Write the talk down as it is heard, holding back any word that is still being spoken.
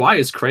Why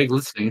is Craig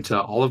listening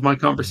to all of my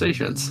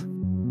conversations?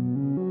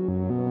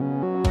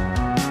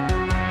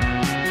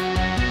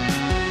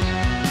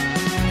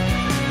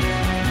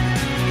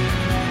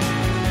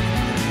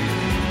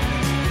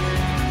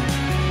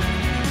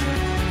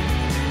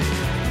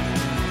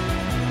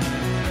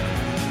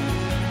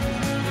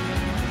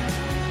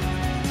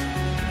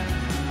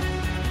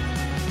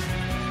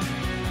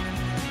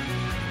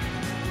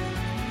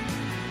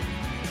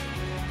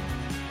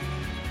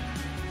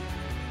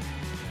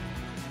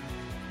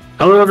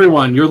 Hello,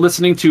 everyone. You're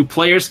listening to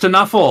Players to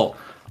Nuffle.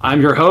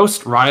 I'm your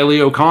host,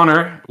 Riley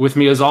O'Connor. With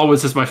me, as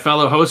always, is my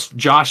fellow host,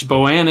 Josh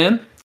Bohannon.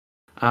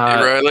 Hey,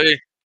 Riley.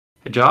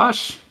 Hey,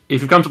 Josh. If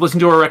you've come to listen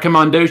to our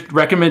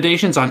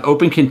recommendations on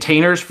open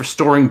containers for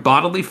storing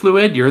bodily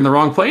fluid, you're in the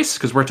wrong place,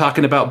 because we're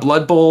talking about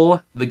Blood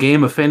Bowl, the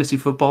game of fantasy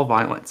football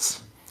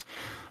violence.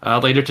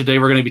 Later today,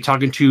 we're going to be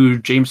talking to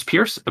James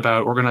Pierce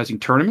about organizing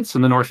tournaments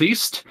in the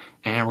Northeast,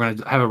 and we're going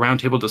to have a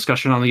roundtable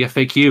discussion on the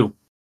FAQ.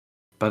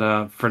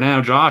 But for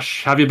now,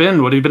 Josh, how have you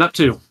been? What have you been up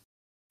to?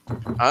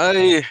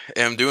 I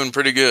am doing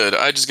pretty good.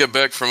 I just got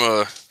back from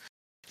a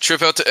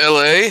trip out to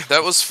LA.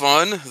 That was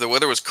fun. The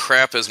weather was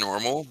crap as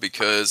normal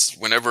because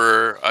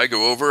whenever I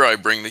go over, I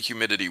bring the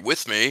humidity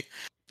with me.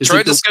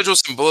 Tried to schedule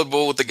some Blood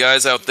Bowl with the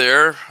guys out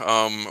there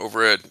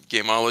over at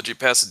Gameology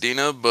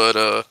Pasadena,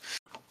 but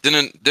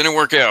didn't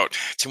work out.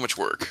 Too much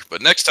work.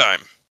 But next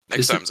time,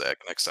 Zach.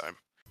 Next time.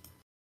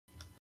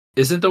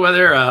 Isn't the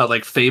weather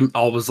always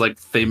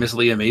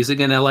famously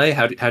amazing in LA?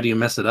 How do you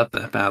mess it up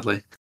that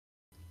badly?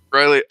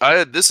 Riley,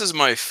 this is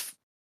my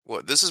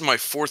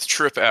fourth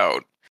trip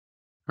out.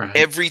 Right.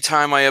 Every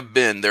time I have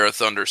been, there are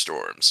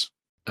thunderstorms.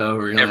 Oh,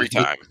 really? Every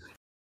time.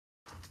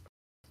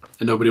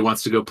 And nobody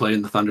wants to go play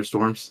in the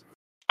thunderstorms?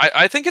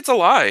 I think it's a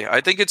lie.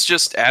 I think it's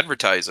just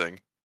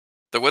advertising.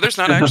 The weather's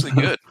not actually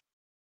good.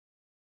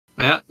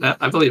 Yeah,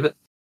 I believe it.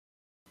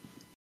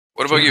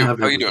 What about you? How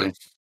are you doing?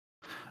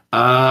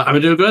 I've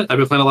been doing good. I've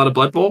been playing a lot of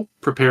Blood Bowl,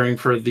 preparing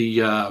for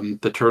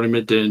the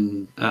tournament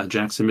in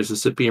Jackson,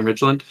 Mississippi, and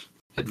Ridgeland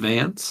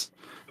Advance.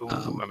 Ooh,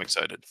 I'm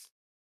excited.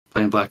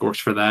 Playing Black Orcs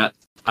for that.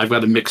 I've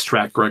got a mixed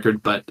track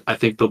record, but I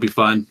think they'll be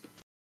fun.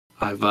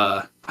 I don't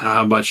know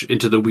how much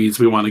into the weeds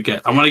we want to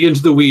get. I want to get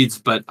into the weeds,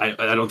 but I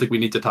don't think we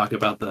need to talk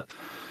about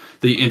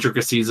the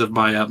intricacies of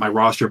my my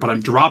roster. But I'm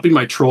dropping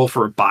my troll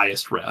for a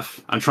biased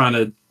ref. I'm trying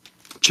to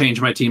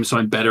change my team so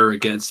I'm better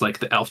against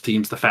the elf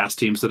teams, the fast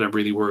teams that I'm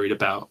really worried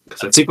about.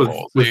 Because I think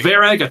with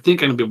Varag, I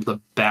think I'm gonna be able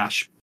to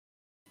bash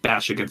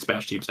against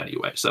bash teams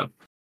anyway. So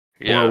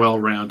more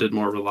well-rounded,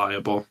 more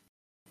reliable.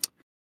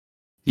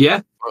 Yeah,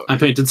 I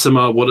painted some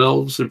wood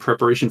elves in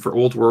preparation for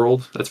Old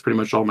World. That's pretty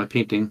much all my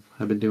painting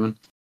I've been doing.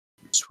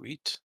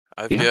 Sweet.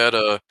 I've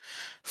got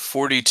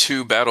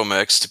 42 battle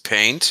mechs to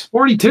paint.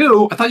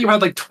 42? I thought you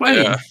had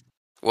 20. Yeah.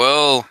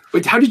 Well,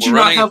 wait, how did you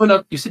not have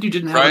enough? You said you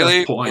didn't have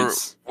enough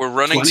points. We're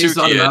running too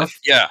good.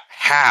 Yeah,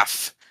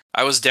 half.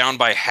 I was down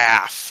by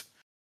half.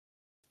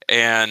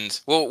 And,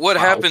 well, what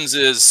happens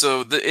is,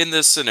 in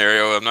this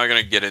scenario, I'm not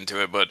going to get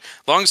into it, but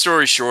long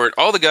story short,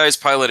 all the guys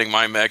piloting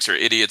my mechs are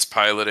idiots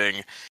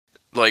piloting,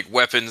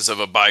 weapons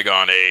of a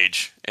bygone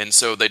age. And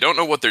so they don't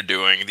know what they're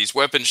doing. These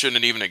weapons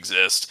shouldn't even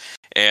exist.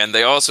 And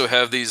they also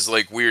have these,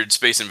 weird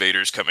space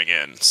invaders coming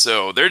in.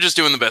 So they're just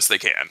doing the best they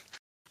can.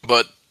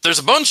 But there's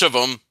a bunch of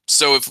them,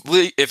 so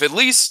if at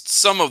least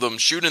some of them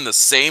shoot in the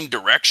same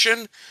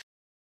direction,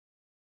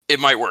 it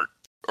might work,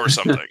 or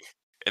something.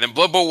 And then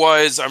Blood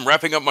Bowl-wise, I'm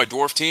wrapping up my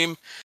dwarf team.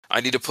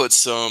 I need to put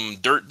some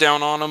dirt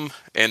down on them,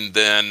 and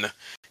then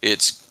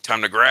it's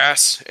time to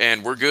grass,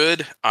 and we're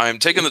good. I'm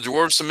taking the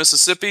dwarves to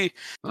Mississippi.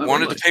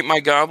 Wanted to paint my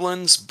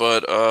goblins,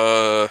 but,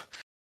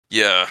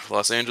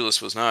 Los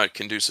Angeles was not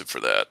conducive for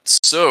that.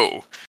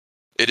 So,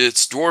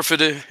 it's dwarfs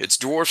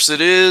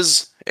it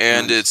is.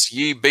 And it's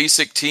ye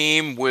basic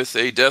team with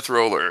a death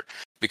roller,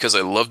 because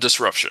I love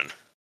disruption.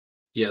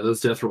 Yeah, those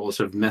death rollers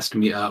have messed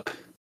me up.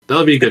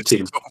 That'll be a good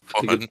team.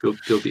 I think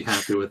you'll be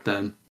happy with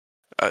them.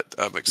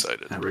 I'm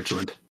excited. At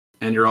Ridgeland.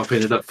 And you're all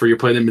painted up for you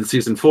playing them in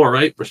Season 4,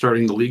 right? We're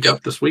starting the league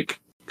up this week.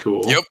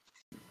 Cool. Yep.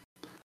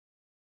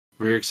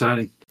 Very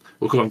exciting.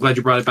 Well, cool. I'm glad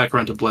you brought it back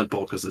around to Blood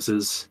Bowl, because this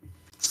is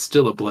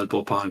still a Blood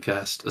Bowl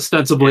podcast,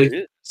 ostensibly.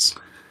 It is.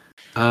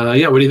 What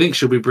do you think?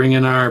 Should we bring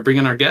in our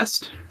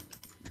guest?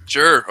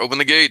 Sure, open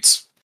the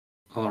gates.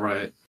 All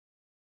right.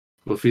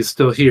 Well, if he's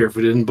still here, if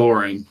we didn't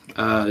bore him.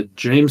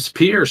 James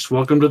Pierce,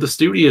 welcome to the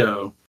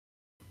studio.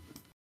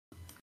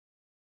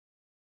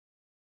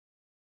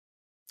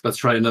 Let's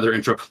try another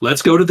intro.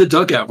 Let's go to the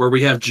dugout where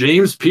we have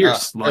James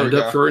Pierce lined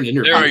up for an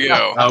interview. There we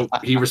go.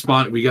 He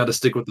responded. We got to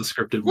stick with the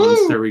scripted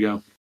ones. There we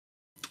go.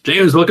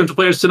 James, welcome to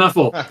Players to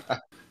Nuffle.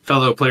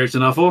 Fellow Players to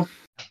Nuffle.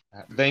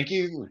 Thank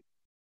you.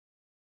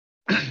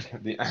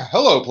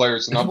 Hello,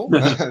 Players to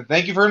Nuffle.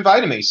 Thank you for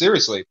inviting me.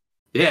 Seriously.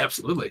 Yeah,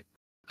 absolutely.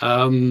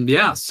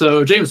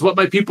 So, James, what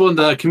might people in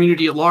the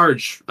community at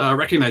large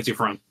recognize you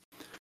from?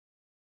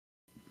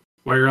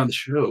 While you're on the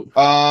show.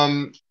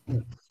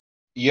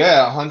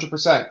 Yeah,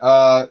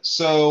 100%.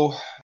 So,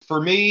 for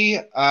me,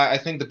 I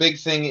think the big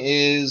thing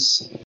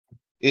is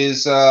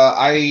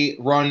I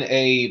run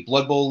a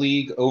Blood Bowl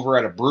league over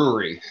at a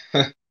brewery.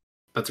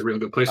 That's a real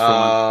good place for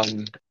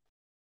one.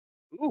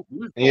 Ooh,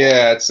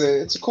 Yeah, it's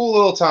a cool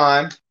little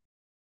time.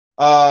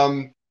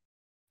 And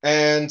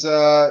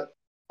other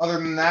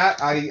than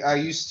that, I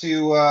used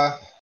to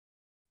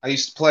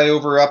play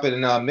over up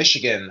in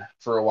Michigan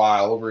for a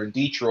while, over in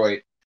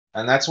Detroit,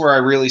 and that's where I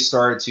really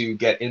started to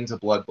get into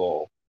Blood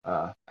Bowl.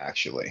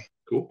 Actually.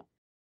 Cool.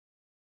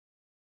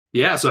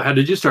 Yeah. So, how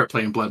did you start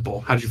playing Blood Bowl?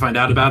 How did you find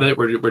out about it?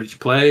 Where did you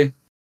play?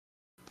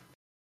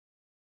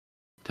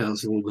 Tell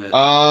us a little bit.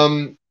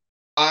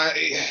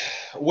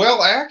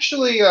 I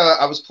actually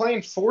I was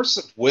playing Force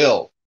of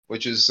Will,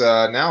 which is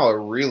now a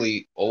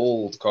really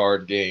old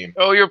card game.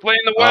 Oh, you're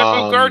playing the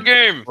waifu card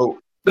game. Oh.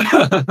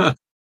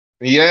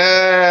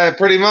 Yeah,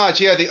 pretty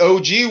much. Yeah, the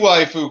OG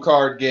waifu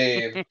card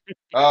game.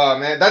 Oh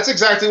man, that's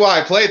exactly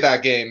why I played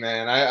that game,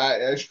 man.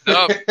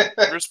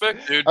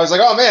 Respect, dude. I was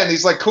like, oh man,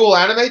 these like cool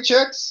anime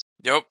chicks.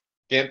 Yep.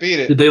 Can't beat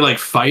it. Did they like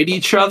fight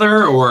each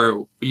other,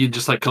 or you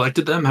just like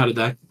collected them? How did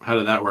that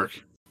work?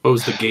 What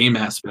was the game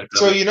aspect?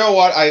 So you know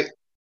what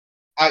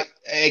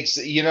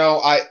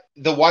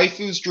the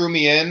waifus drew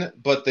me in,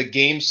 but the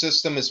game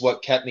system is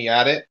what kept me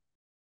at it.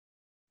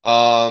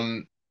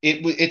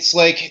 It's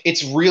like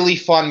it's really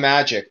fun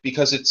Magic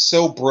because it's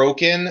so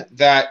broken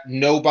that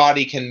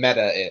nobody can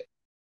meta it.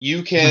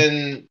 You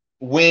can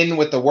win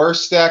with the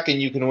worst deck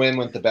and you can win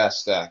with the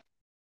best deck,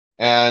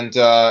 and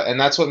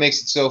that's what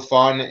makes it so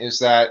fun. Is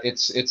that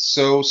it's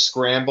so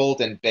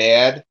scrambled and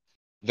bad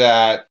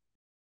that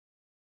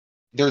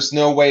there's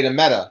no way to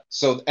meta.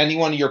 So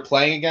anyone you're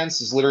playing against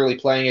is literally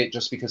playing it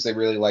just because they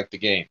really like the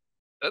game.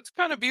 That's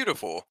kind of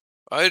beautiful.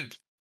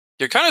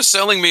 You're kind of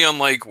selling me on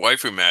like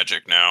waifu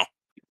Magic now.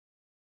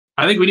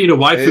 I think we need a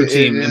waifu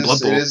team in Blood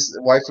Bowl.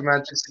 Waifu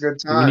Magic's a good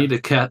time. We need a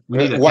cat.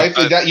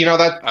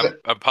 waifu.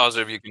 I'm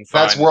positive you can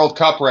find. That's World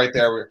Cup right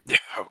there. Yeah.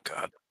 Oh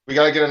God. We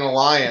gotta get an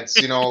alliance.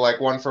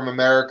 Like one from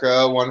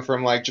America, one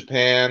from like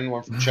Japan,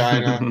 one from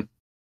China.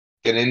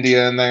 Get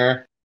India in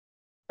there.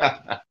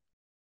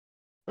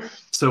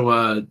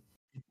 So,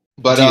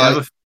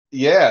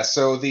 yeah.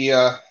 So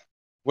the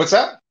what's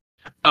that?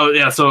 Oh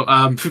yeah. So,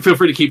 feel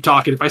free to keep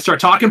talking. If I start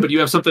talking, but you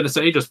have something to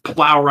say, just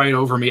plow right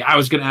over me. I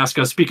was going to ask.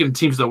 Speaking of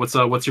teams, though,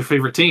 what's your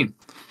favorite team?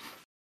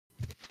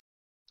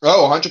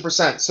 Oh,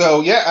 100%. So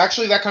yeah,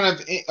 actually, that kind of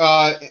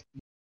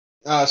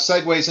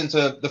segues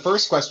into the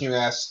first question you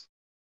asked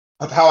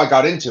of how I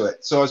got into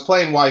it. So I was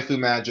playing Waifu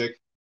Magic,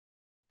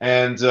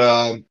 and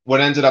what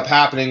ended up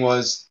happening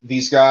was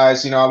these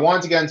guys. I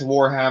wanted to get into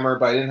Warhammer,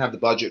 but I didn't have the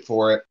budget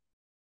for it.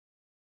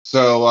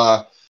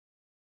 So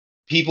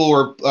people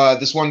were.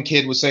 This one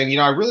kid was saying,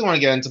 I really want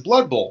to get into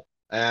Blood Bowl,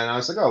 and I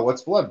was like, oh,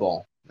 what's Blood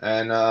Bowl?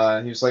 And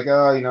he was like,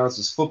 oh, it's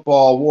this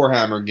football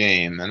Warhammer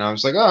game. And I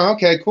was like, oh,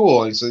 okay,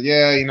 cool. And he said,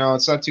 yeah,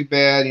 it's not too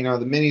bad. The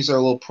minis are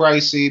a little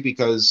pricey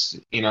because,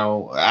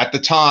 at the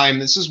time,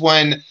 this is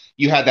when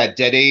you had that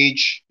dead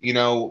age,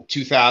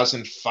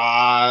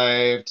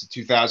 2005 to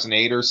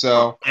 2008 or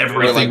so.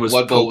 Everything was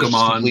Blood Bowl Pokemon. was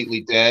just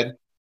completely dead.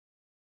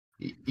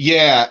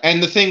 Yeah,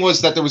 and the thing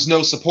was that there was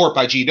no support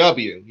by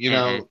GW,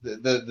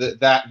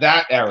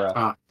 that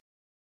era.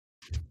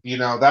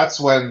 That's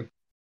when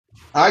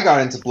I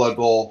got into Blood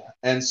Bowl.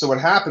 And so what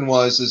happened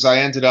was I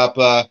ended up,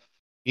 I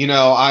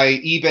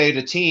eBayed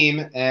a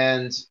team,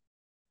 and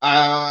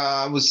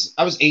I was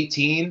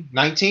 19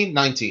 at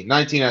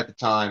the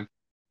time.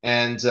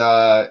 And,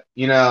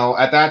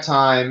 at that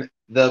time,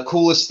 the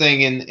coolest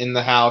thing in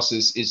the house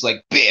is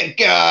like bad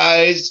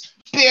guys.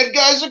 Bad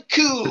guys are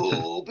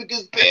cool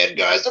because bad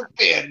guys are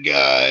bad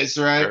guys,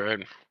 right?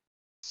 Right.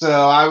 So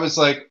I was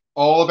like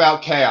all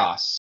about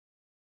chaos.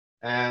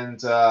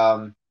 And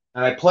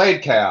I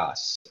played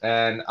Chaos,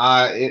 and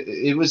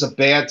it was a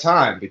bad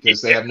time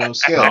because they have no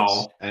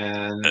skills,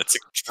 and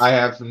I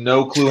have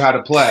no clue how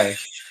to play.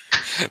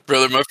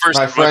 Brother, my first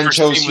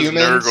chose team was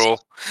humans. Nurgle.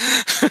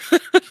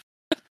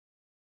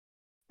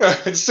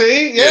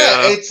 See,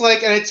 yeah, it's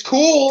like, and it's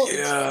cool.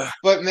 Yeah.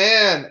 But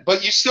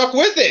you stuck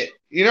with it,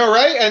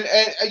 right? And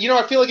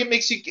I feel like it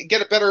makes you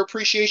get a better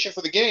appreciation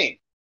for the game.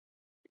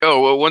 Oh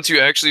well, once you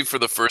actually for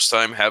the first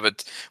time have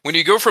it, when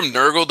you go from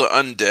Nurgle to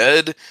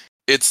Undead,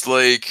 it's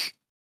like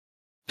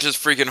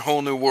just freaking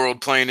whole new world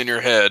playing in your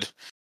head.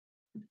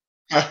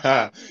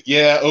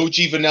 Yeah, OG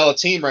vanilla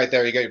team right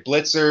there. You got your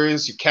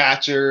blitzers, your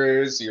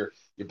catchers, your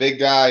big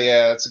guy.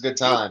 Yeah, that's a good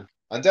time.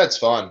 Undead's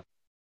fun.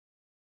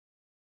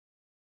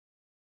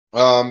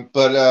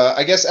 But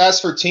I guess as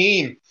for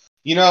team,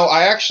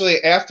 I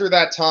actually after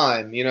that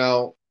time,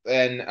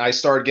 and I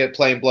started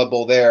playing Blood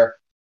Bowl there,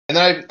 and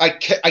then I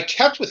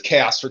kept with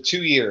Chaos for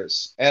 2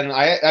 years, and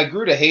I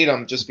grew to hate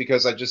them just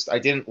because I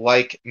didn't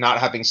like not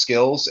having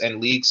skills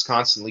and leagues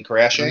constantly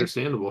crashing.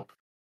 Understandable.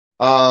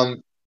 But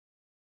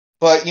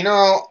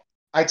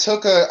I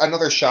took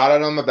another shot at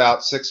them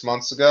about 6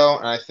 months ago,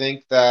 and I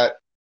think that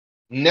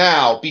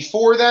now,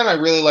 before then, I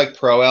really like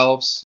Pro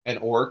Elves and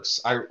Orcs.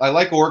 I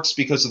like Orcs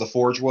because of the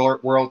Forge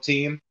World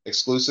team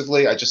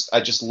exclusively. I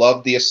just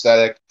love the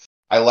aesthetic.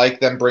 I like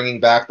them bringing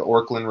back the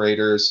Orkland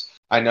Raiders.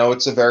 I know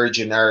it's a very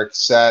generic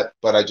set,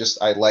 but I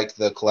like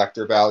the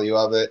collector value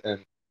of it,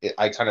 and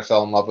I kind of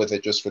fell in love with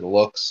it just for the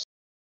looks.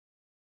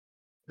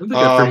 I don't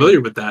think I'm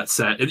familiar with that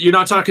set. You're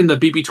not talking the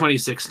BB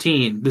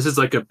 2016. This is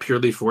like a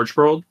purely Forge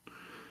World.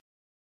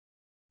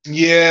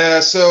 Yeah,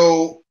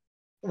 so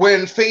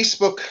when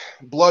Facebook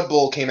Blood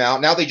Bowl came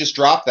out, now they just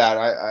dropped that.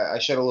 I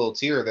shed a little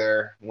tear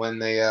there when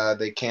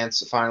they can't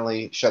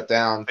finally shut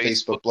down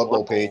Facebook Blood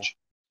Bowl page.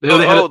 The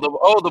Blood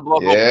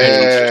Bowl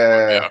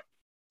page.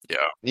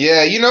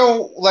 Yeah, you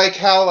know, like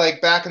how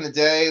like back in the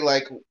day,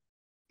 like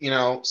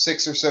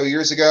 6 or so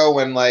years ago,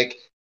 when like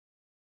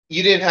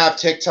you didn't have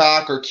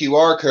TikTok or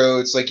QR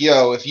codes. Like,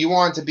 yo, if you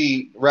wanted to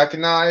be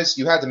recognized,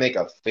 you had to make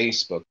a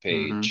Facebook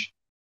page.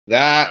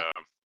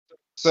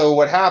 So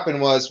what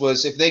happened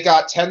was if they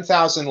got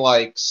 10,000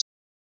 likes,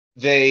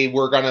 they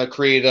were going to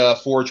create a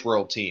Forge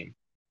World team.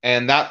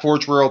 And that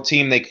Forge World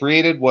team they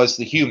created was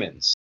the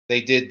Humans. They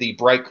did the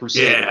Bright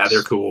Crusaders. Yeah,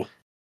 they're cool.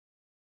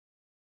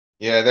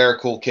 Yeah, they're a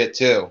cool kit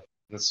too.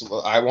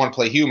 I want to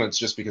play Humans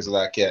just because of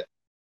that kit.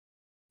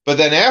 But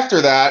then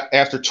after that,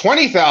 after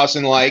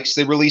 20,000 likes,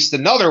 they released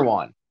another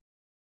one.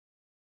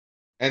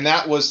 And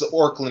that was the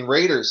Orkland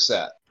Raiders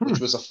set, which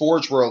was a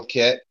Forge World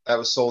kit that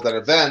was sold at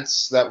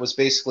events. That was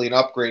basically an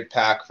upgrade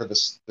pack for the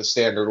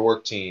standard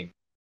Orc team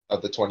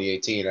of the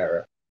 2018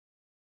 era.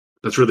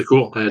 That's really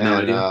cool. I had no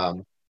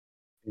idea.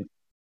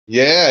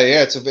 Yeah,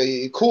 it's a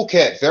very cool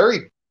kit.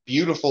 Very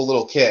beautiful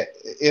little kit,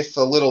 if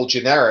a little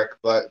generic,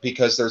 but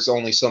because there's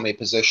only so many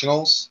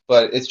positionals.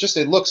 But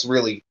it looks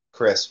really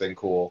crisp and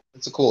cool.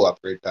 It's a cool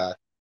upgrade pack.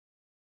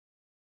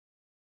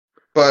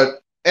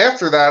 But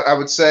after that, I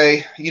would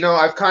say,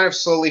 I've kind of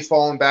slowly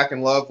fallen back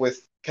in love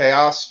with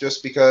Chaos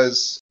just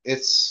because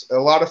it's a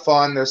lot of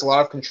fun. There's a lot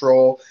of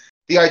control.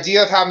 The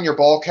idea of having your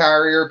ball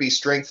carrier be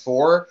strength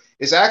 4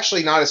 is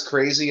actually not as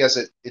crazy as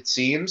it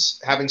seems.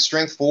 Having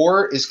strength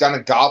 4 is going to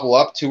gobble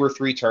up 2 or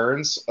 3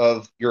 turns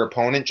of your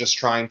opponent just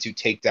trying to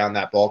take down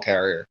that ball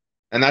carrier.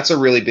 And that's a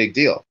really big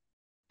deal,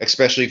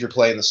 especially if you're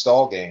playing the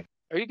stall game.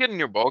 Are you getting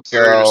your ball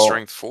carrier to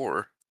strength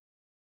 4?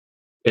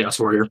 Chaos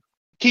Warrior.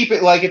 Keep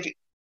it like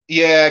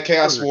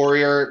Chaos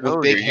Warrior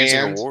with big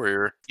hands.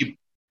 Warrior. Big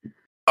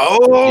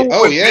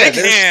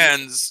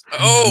hands.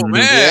 Oh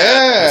man,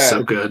 that's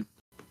so good.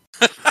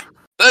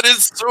 That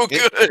is so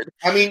good.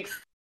 I mean,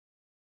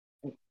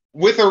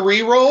 with a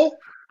reroll,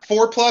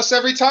 4+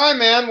 every time,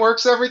 man,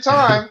 works every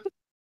time.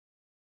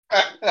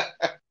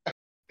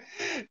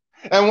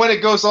 And when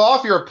it goes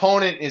off, your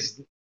opponent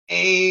is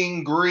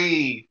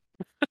angry.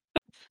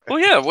 Well,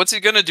 yeah, what's he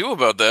gonna do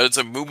about that? It's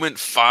a movement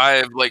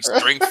 5, like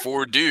strength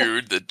 4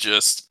 dude that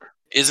just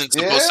isn't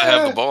supposed to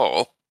have the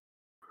ball.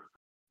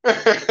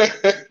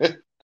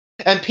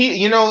 And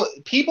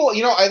people,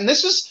 and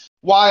this is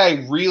why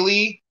I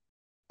really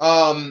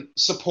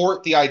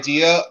support the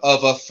idea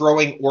of a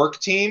throwing orc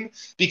team,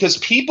 because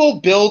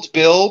people build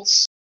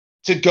builds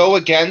to go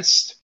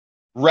against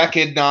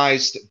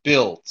recognized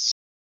builds.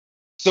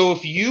 So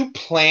if you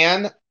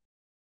plan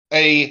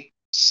a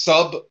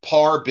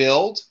subpar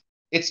build,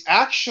 it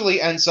actually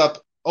ends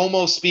up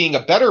almost being a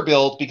better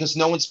build because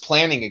no one's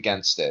planning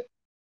against it.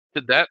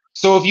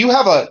 So if you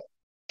have a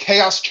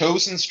Chaos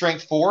Chosen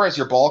Strength 4 as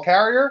your ball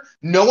carrier,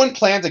 no one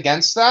planned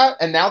against that,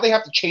 and now they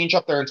have to change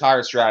up their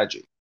entire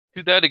strategy.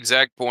 To that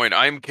exact point,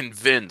 I'm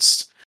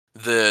convinced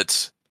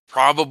that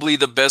probably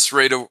the best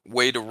way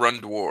to run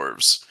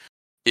dwarves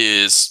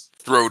is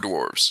throw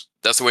dwarves.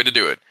 That's the way to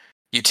do it.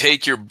 You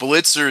take your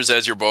blitzers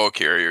as your ball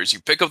carriers. You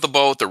pick up the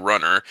ball with the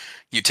runner.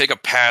 You take a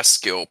pass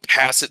skill,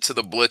 pass it to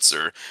the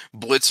blitzer.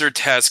 Blitzer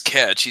has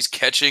catch. He's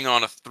catching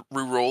on a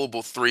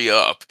rerollable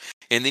 3-up.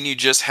 And then you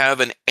just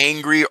have an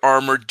angry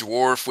armored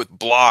dwarf with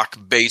block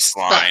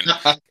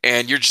baseline.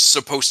 And you're just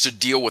supposed to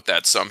deal with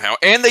that somehow.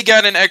 And they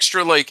got an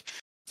extra,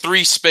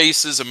 3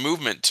 spaces of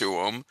movement to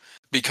them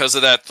because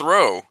of that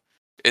throw.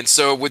 And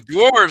so with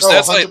dwarves,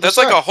 that's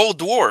like a whole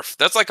dwarf.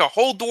 That's like a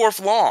whole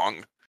dwarf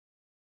long.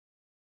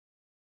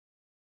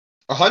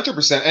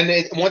 100%.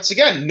 And once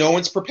again, no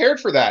one's prepared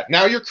for that.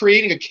 Now you're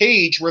creating a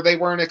cage where they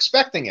weren't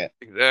expecting it.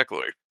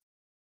 Exactly.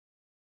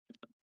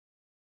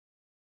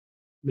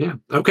 Yeah.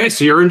 Okay,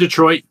 so you're in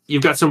Detroit.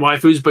 You've got some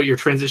waifus, but you're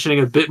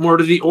transitioning a bit more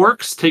to the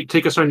orcs.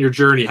 Take us on your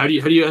journey. How do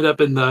you end up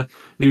in the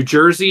New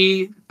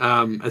Jersey?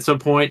 At some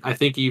point, I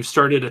think you've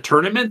started a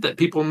tournament that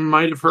people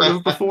might have heard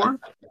of before.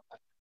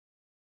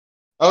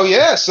 Oh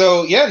yeah.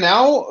 So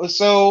to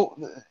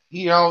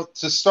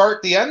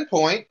start the end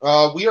point,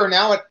 we are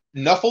now at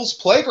Nuffles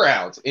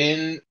Playground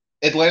in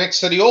Atlantic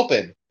City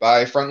Open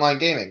by Frontline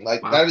Gaming.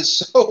 Wow. That is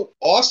so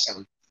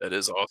awesome. That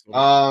is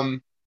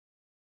awesome.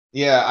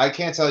 Yeah, I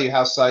can't tell you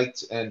how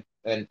psyched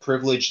and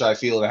privileged I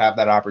feel to have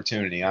that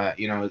opportunity.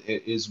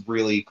 It is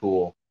really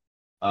cool.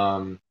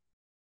 And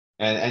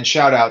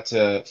shout out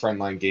to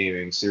Frontline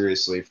Gaming,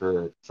 seriously,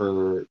 for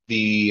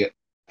the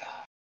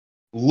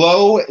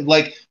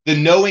the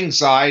no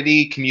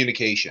anxiety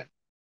communication.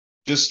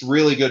 Just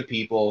really good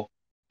people.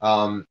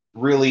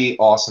 Really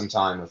awesome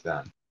time with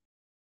them.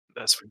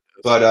 That's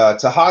fantastic. But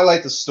to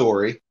highlight the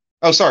story.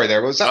 Oh, sorry,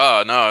 there. What was that?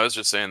 Oh, no, I was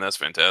just saying that's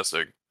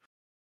fantastic.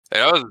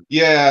 Hey,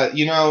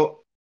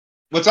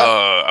 what's up?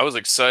 I was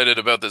excited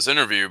about this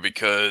interview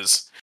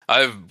because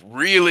I've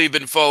really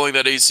been following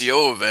that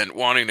ACO event,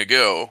 wanting to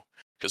go.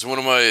 Because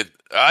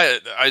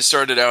I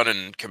started out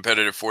in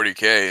competitive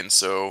 40K, and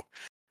so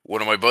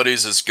one of my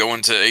buddies is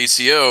going to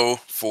ACO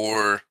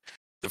for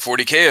the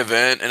 40K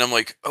event, and I'm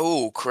like,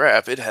 oh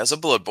crap, it has a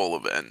Blood Bowl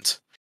event.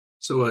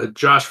 So,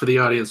 Josh, for the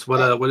audience,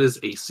 what is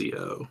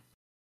ACO?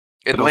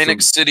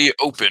 Atlantic City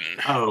Open.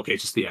 Oh, okay,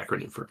 just the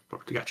acronym for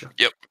gotcha.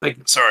 Yep.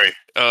 Sorry.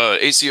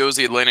 ACO is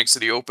the Atlantic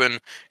City Open.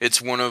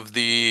 It's one of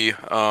the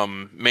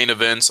main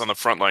events on the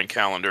Frontline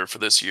calendar for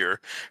this year.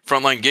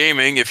 Frontline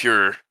Gaming, if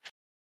you're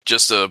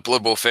just a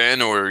Blood Bowl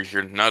fan or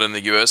you're not in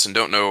the US and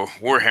don't know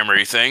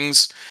Warhammer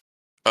things,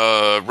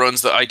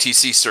 runs the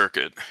ITC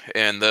circuit,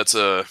 and that's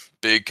a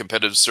big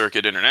competitive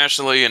circuit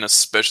internationally and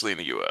especially in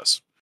the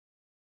US.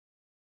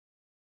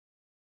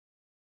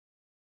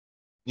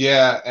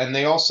 Yeah, and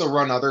they also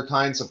run other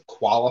kinds of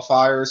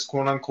qualifiers,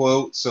 quote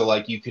unquote. So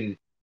like you can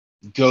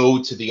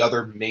go to the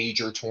other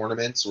major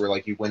tournaments where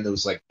like you win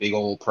those like big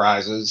old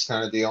prizes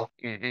kind of deal.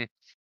 Mm-hmm.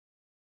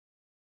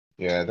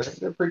 Yeah,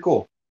 they're pretty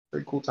cool.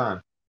 Pretty cool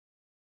time.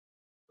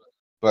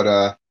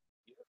 But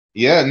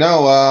yeah,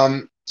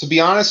 no, to be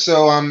honest,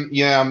 so I'm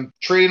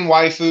trading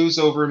waifus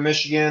over in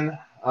Michigan.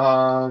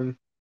 And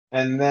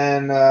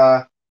then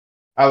I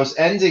was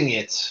ending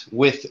it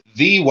with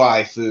the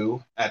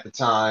waifu at the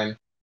time.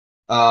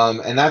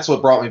 And that's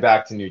what brought me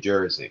back to New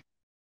Jersey.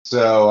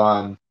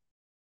 So,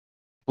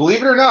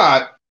 believe it or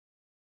not,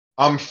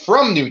 I'm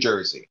from New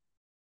Jersey.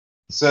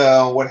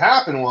 So what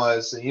happened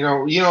was, I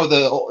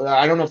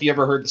don't know if you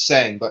ever heard the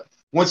saying, but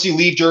once you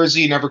leave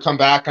Jersey, you never come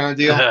back kind of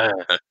deal.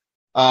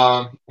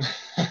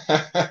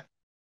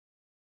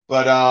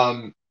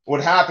 But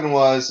what happened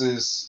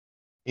is,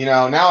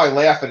 now I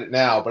laugh at it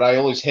now, but I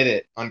always hid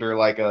it under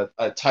like a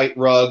tight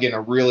rug in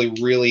a really,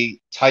 really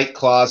tight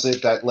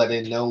closet that let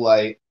in no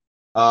light.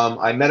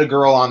 I met a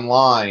girl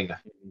online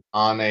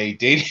on a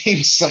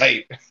dating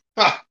site,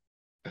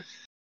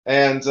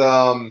 and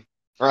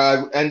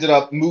I ended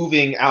up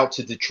moving out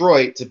to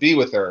Detroit to be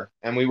with her,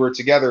 and we were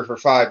together for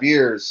 5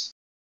 years.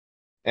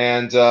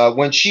 And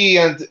when she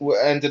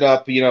ended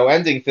up,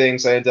 ending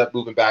things, I ended up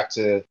moving back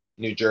to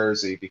New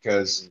Jersey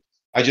because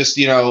I just,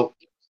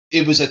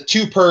 it was a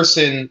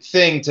 2-person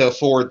thing to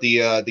afford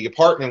the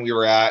apartment we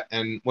were at,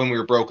 and when we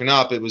were broken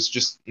up, it was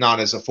just not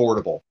as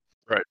affordable.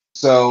 Right.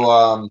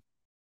 So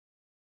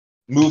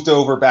moved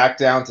over back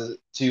down to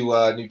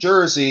New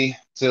Jersey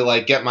to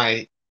like get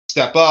my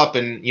step up,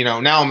 and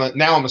now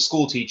I'm a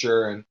school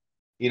teacher, and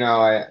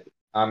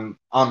I'm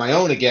on my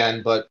own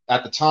again. But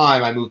at the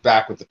time, I moved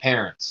back with the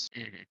parents.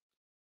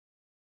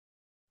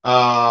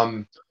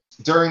 Mm-hmm.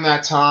 During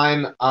that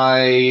time,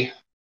 I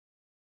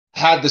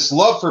had this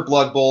love for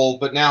Blood Bowl,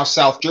 but now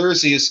South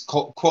Jersey is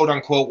quote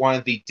unquote one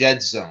of the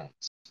dead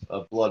zones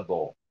of Blood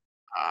Bowl.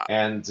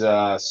 And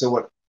so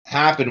what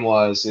happened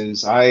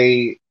is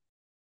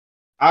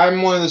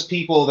I'm one of those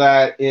people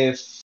that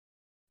if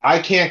I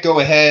can't go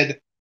ahead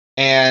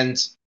and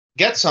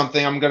get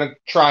something, I'm going to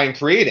try and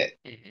create it.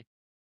 Mm-hmm.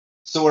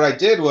 So what I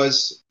did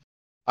was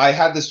I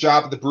had this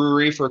job at the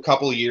brewery for a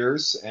couple of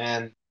years,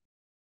 and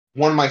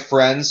one of my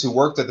friends who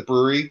worked at the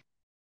brewery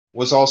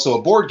was also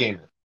a board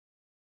gamer.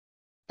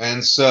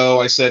 And so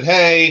I said,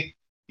 hey,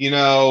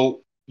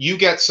 you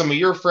get some of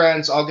your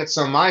friends, I'll get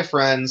some of my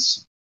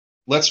friends.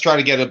 Let's try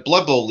to get a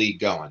Blood Bowl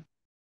league going.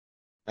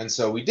 And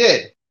so we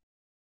did.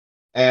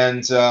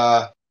 And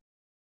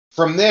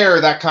from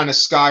there, that kind of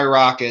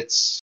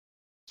skyrockets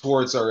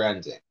towards our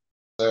ending.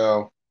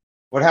 So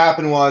what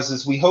happened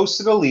is we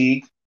hosted a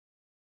league,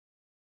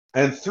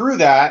 and through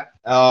that,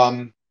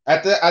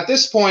 at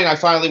this point, I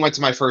finally went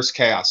to my first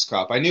Chaos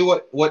Cup. I knew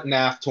what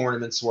NAF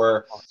tournaments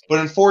were, but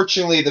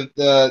unfortunately,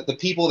 the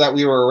people that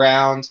we were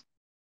around,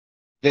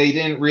 they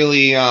didn't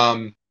really.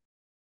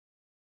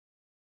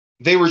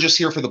 They were just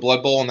here for the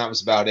Blood Bowl, and that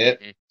was about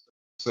it. Mm-hmm.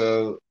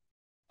 So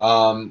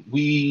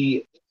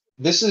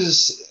this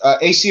is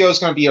ACO is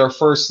going to be our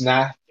first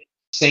NAF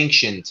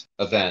sanctioned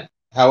event.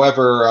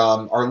 However,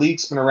 our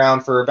league's been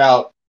around for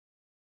about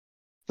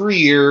 3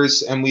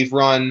 years, and we've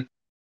run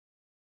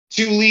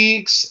 2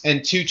 leagues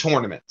and 2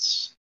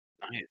 tournaments.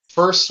 Nice.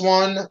 First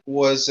one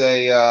was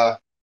a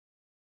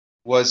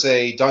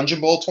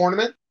Dungeon Bowl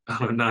tournament.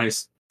 Oh,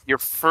 nice! Your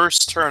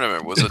first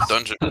tournament was a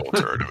Dungeon Bowl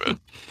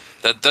tournament.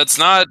 That's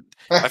not.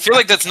 I feel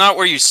like that's not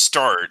where you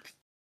start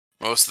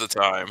most of the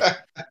time.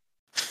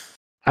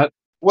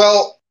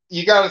 Well,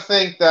 you got to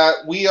think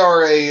that we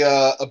are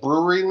a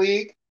brewery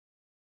league,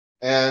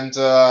 and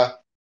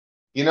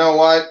you know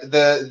what?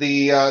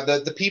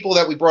 The people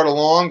that we brought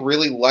along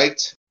really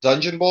liked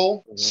Dungeon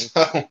Bowl.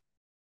 Mm-hmm.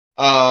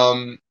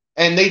 So,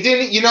 and they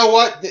didn't. You know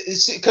what?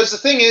 Because the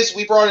thing is,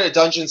 we brought in a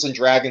Dungeons and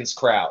Dragons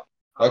crowd.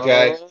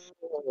 Okay,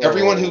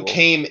 everyone who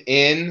came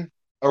in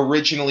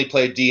originally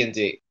played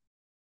D&D.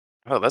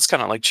 Oh, that's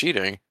kind of like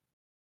cheating.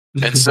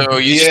 And so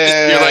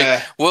you're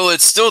like, well,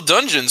 it's still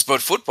Dungeons,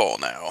 but football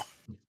now.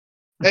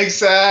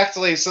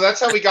 Exactly. So that's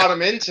how we got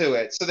them into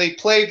it. So they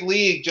played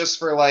League just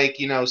for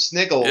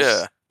sniggles.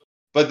 Yeah.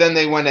 But then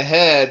they went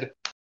ahead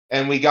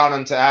and we got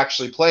them to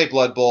actually play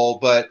Blood Bowl.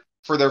 But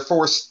for their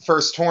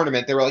first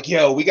tournament, they were like,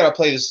 yo, we got to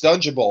play this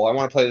Dungeon Bowl. I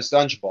want to play this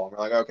Dungeon Bowl. And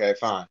we're like, okay,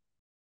 fine.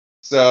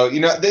 So,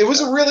 it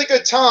was a really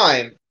good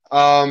time.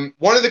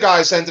 One of the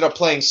guys ended up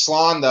playing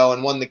Slan though,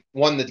 and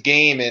won the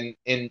game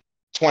in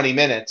 20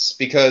 minutes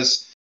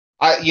because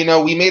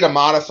we made a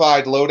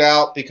modified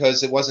loadout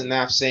because it wasn't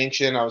NAF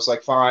sanctioned. I was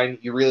like, fine,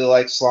 you really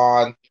like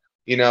Slan,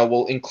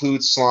 we'll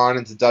include Slan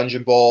into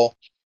Dungeon Bowl.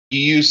 You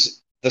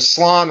use the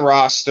Slan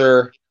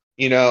roster,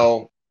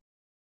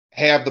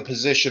 have the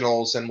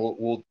positionals, and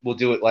we'll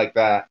do it like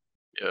that.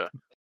 Yeah.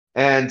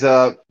 And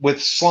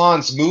with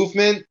Slan's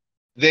movement,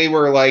 they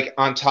were like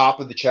on top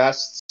of the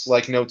chests,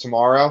 like no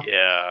tomorrow.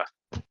 Yeah.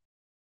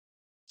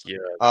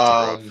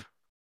 Yeah.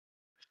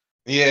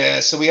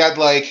 Yeah. So we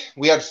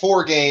had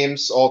 4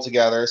 games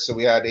altogether. So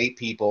we had 8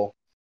 people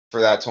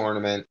for that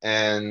tournament,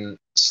 and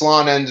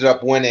Slan ended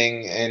up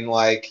winning in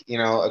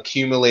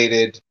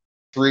accumulated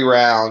 3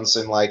 rounds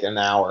in like an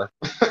hour.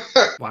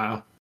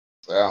 Wow.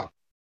 So.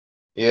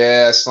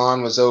 Yeah,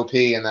 Slan was OP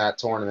in that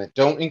tournament.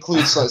 Don't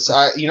include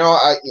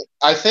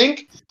I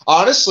think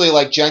honestly,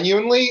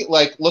 genuinely,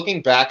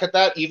 looking back at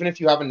that, even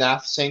if you have a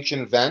NAF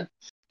sanctioned event,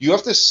 you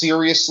have to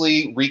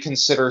seriously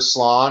reconsider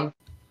Slan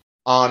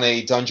on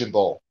a Dungeon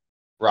Bowl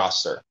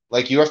roster.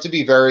 You have to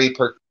be very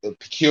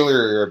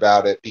peculiar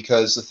about it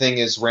because the thing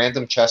is,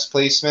 random chest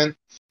placement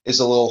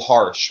is a little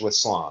harsh with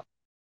Slan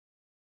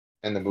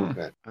and the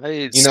movement.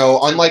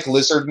 Unlike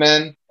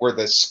Lizardmen, where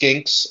the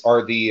skinks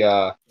are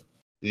the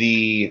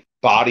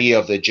body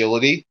of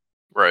agility.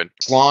 Right.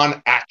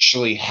 Slan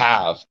actually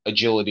have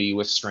agility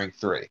with strength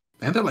 3.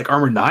 And they're like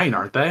armor 9,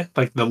 aren't they?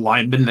 Like the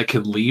lineman that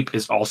can leap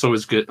is also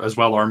as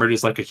well armored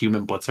as like a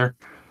human blitzer.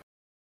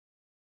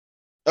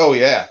 Oh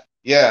yeah.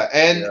 Yeah.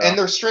 And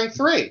they're strength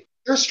 3.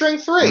 They're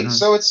strength 3. Mm-hmm.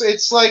 So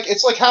it's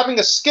like having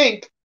a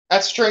skink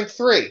at strength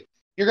 3.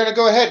 You're gonna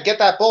go ahead, get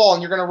that ball,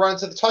 and you're gonna run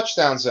into the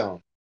touchdown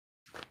zone.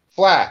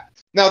 Flat.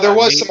 Now there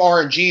was some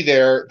RNG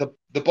there.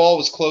 The ball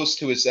was close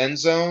to his end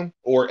zone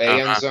or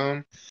end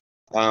zone.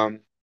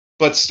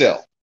 But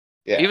still,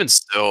 yeah. Even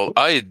still,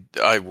 I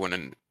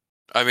wouldn't.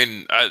 I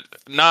mean,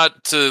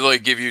 not to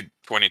give you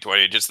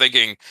 2020. Just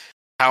thinking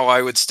how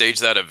I would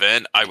stage that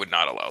event, I would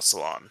not allow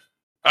Slan.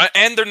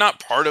 And they're not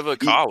part of a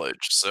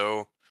college,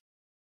 so.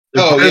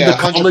 Oh yeah,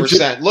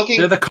 100%.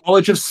 They're the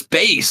College of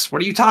Space.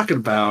 What are you talking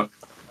about?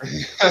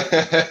 Yeah,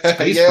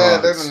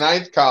 they're the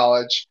 9th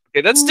college.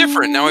 Okay, that's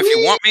different. Now, if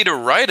you want me to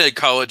write a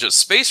College of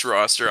Space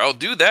roster, I'll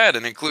do that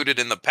and include it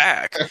in the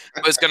pack.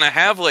 But it's going to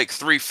have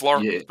 3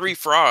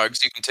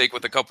 frogs you can take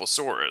with a couple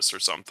Saurus or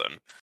something.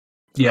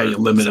 Yeah, you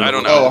limit it. I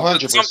don't know. Oh,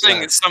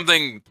 100%.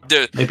 Something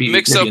to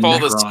mix up all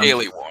the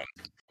scaly one.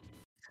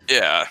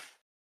 Yeah.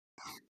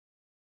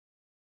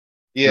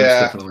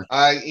 Yeah.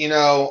 I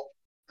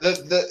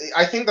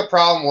think the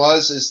problem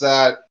is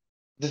that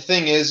the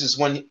thing is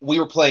when we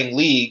were playing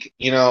League,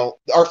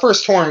 our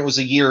first tournament was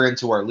a year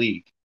into our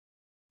League.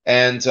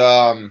 And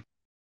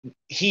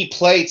he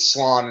played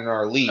Slan in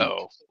our league,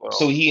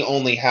 so he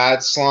only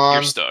had Slan.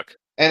 You're stuck.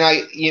 And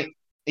and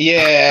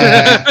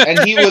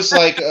he was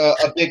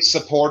a big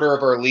supporter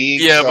of our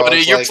league. Yeah, so buddy,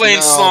 you're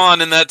playing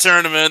Slan in that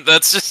tournament.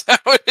 That's just how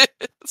it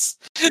is.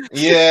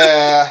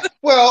 Yeah,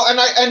 well,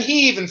 and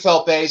he even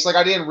felt bad. He's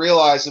I didn't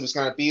realize it was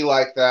going to be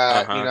like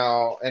that,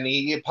 And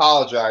he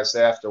apologized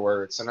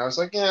afterwards, and I was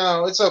like,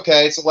 it's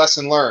okay. It's a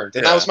lesson learned.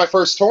 And that was my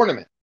first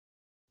tournament.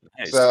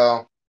 Nice.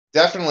 So.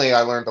 Definitely,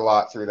 I learned a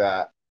lot through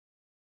that.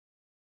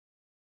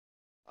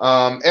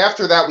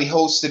 After that, we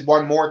hosted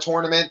one more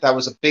tournament. That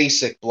was a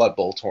basic Blood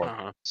Bowl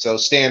tournament. So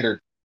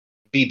standard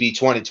BB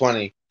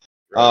 2020.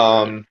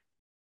 Right.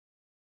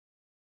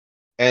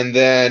 And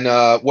then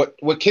what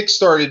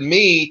kickstarted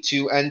me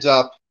to end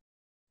up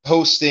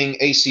hosting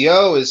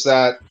ACO is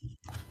that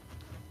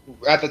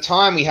at the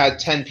time we had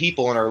 10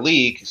 people in our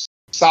league,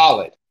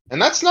 solid. And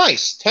that's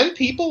nice. 10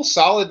 people,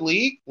 solid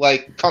league,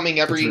 coming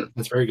every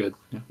that's very good.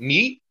 Yeah.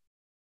 Meet.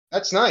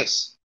 That's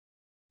nice.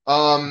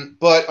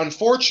 But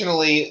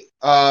unfortunately,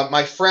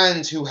 my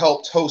friend who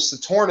helped host the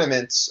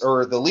tournaments,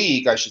 or the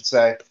league, I should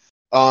say,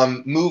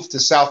 moved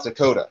to South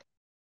Dakota.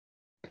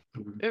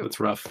 That's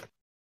rough.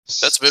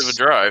 That's a bit of a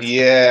drive.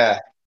 Yeah.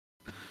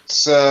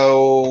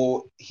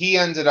 So he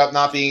ended up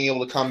not being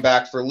able to come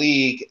back for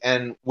league,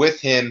 and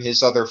with him,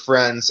 his other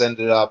friends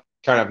ended up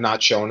kind of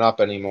not showing up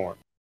anymore.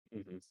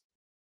 Mm-hmm.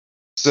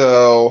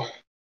 So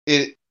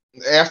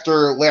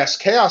after last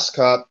Chaos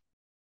Cup,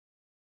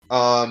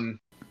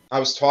 I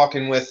was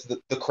talking with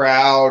the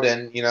crowd,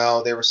 and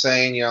they were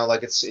saying,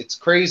 it's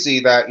crazy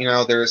that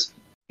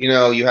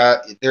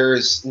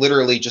there's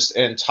literally just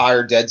an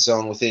entire dead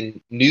zone within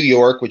New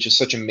York, which is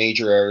such a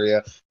major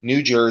area,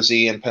 New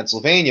Jersey and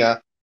Pennsylvania,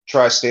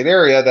 tri-state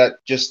area,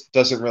 that just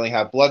doesn't really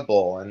have Blood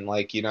Bowl, and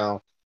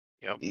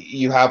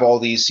you have all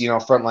these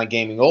Frontline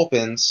Gaming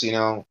opens,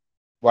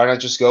 why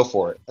not just go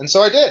for it? And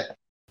so I did,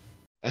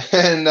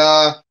 and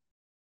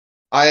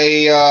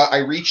I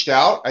reached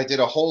out, I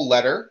did a whole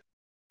letter.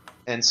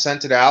 And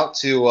sent it out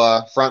to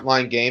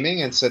Frontline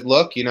Gaming and said,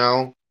 "Look,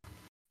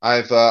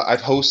 I've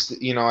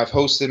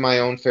hosted my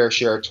own fair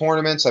share of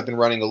tournaments. I've been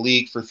running a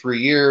league for 3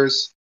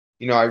 years.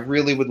 I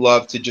really would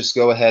love to just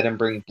go ahead and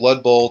bring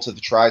Blood Bowl to the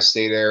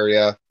tri-state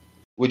area.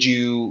 Would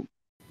you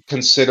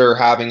consider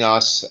having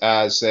us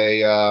as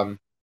a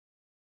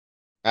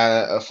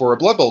for a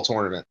Blood Bowl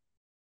tournament,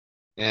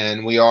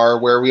 and we are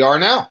where we are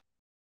now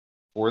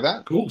for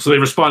that. Cool. So they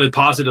responded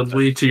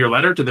positively to your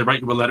letter. Did they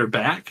write you a letter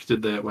back?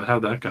 How'd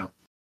that go?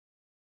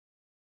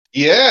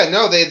 Yeah,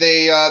 no,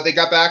 they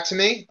got back to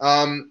me.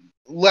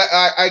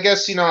 I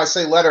guess I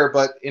say letter,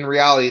 but in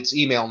reality, it's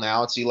email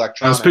now. It's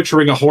electronic. I was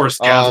picturing a horse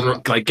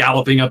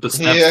galloping up the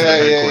steps to the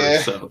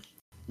headquarters. So,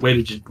 way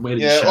did you?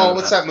 Oh,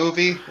 what's that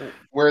movie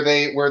where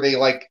they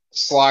like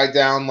slide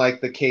down like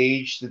the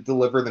cage to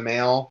deliver the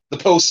mail, the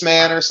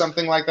postman or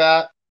something like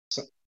that?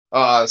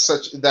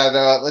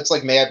 It's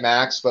like Mad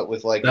Max, but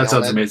with like. That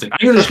sounds amazing.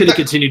 I'm just going to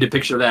continue to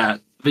picture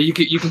that, but you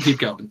can keep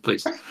going,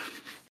 please.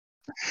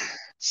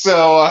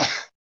 So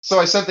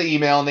I sent the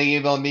email and they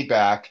emailed me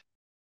back.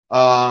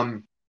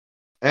 And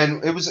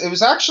it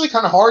was actually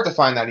kind of hard to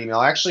find that email.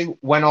 I actually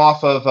went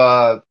off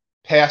of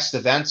past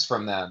events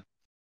from them.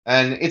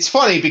 And it's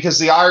funny because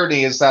the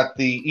irony is that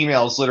the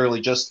email is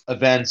literally just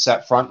events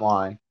at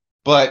Frontline.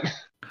 But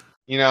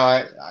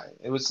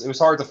it was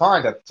hard to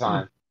find at the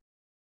time.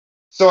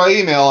 So I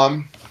email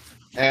them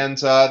and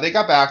they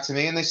got back to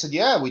me and they said,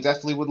 "Yeah, we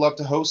definitely would love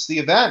to host the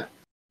event."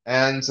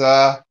 And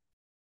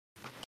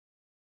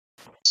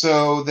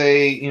so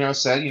they,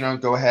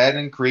 said, go ahead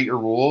and create your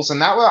rules.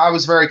 And that I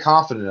was very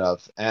confident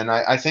of. And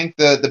I think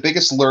the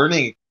biggest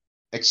learning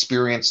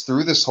experience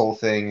through this whole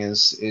thing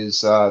is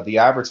the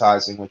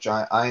advertising, which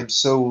I am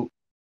so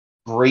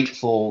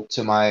grateful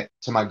to my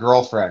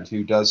girlfriend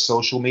who does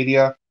social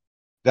media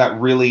that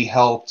really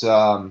helped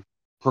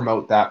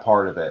promote that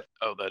part of it.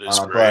 Oh, that is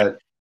great. But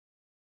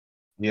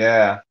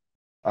yeah.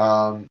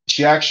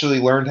 She actually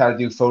learned how to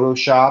do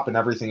Photoshop and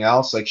everything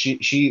else. Like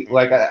she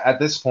like at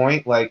this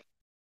point, like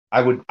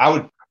I would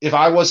if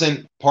I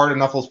wasn't part of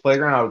Knuckles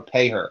Playground, I would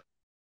pay her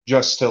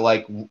just to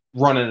like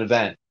run an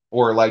event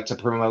or like to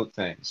promote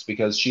things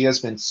because she has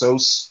been so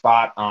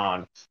spot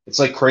on. It's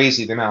like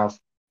crazy the amount of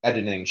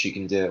editing she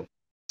can do.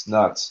 It's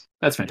nuts.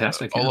 That's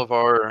fantastic. All of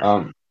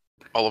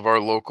our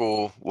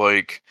local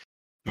like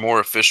more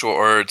official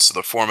arts,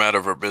 the format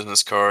of our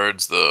business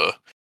cards, the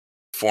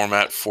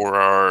format for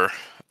our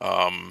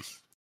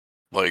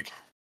like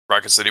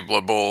Rocket City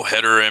Blood Bowl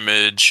header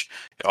image,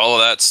 all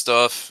of that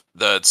stuff,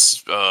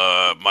 that's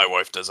my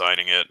wife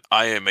designing it.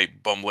 I am a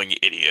bumbling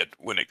idiot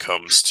when it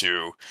comes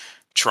to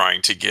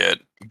trying to get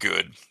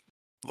good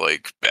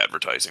like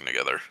advertising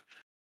together.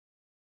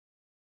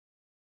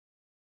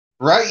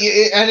 Right,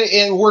 and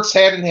it works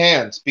hand in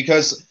hand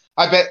because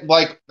I bet,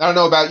 like, I don't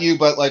know about you,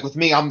 but like with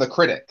me, I'm the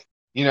critic.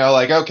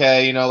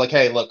 Okay,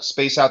 hey, look,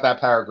 space out that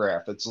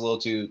paragraph. It's a little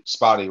too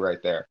spotty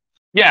right there.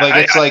 Yeah,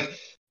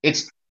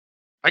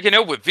 I can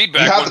help with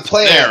feedback. You have to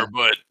plan there,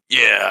 but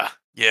yeah,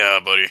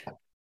 buddy.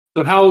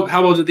 So how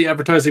well did the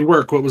advertising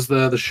work? What was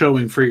the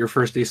showing for your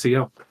first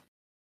ACO?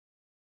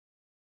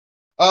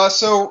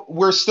 So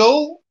we're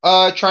still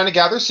trying to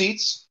gather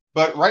seats,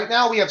 but right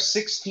now we have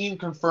 16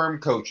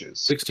 confirmed coaches.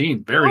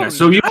 16, very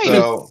nice.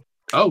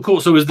 Oh,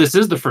 cool. So this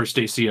is the first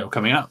ACO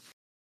coming up.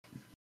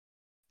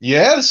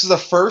 Yeah, this is the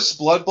first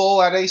Blood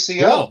Bowl at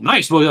ACO. Oh,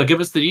 nice. Well, give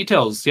us the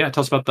details. Yeah,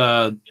 tell us about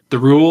the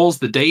rules,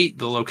 the date,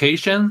 the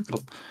location.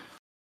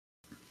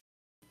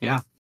 Yeah.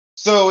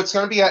 So it's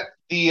going to be at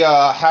the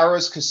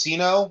Harrah's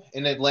Casino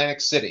in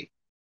Atlantic City.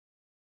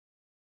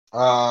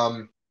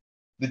 The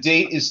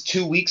date is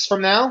 2 weeks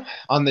from now,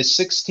 on the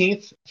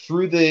 16th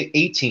through the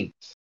 18th,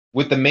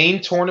 with the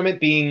main tournament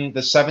being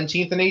the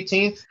 17th and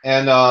 18th.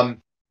 And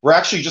we're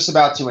actually just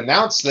about to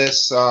announce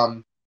this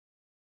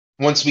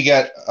once we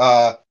get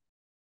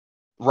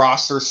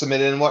roster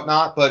submitted and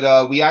whatnot.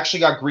 But we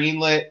actually got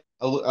greenlit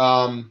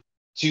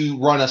to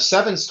run a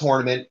sevens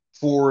tournament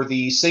for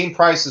the same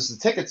price as the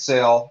ticket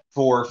sale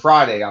for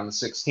Friday on the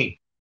 16th.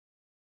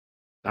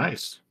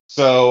 Nice.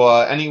 So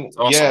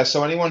awesome.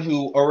 So anyone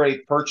who already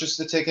purchased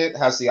the ticket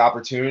has the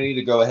opportunity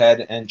to go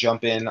ahead and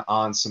jump in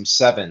on some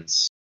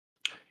sevens.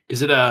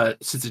 Is it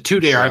since it's a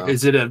 2-day,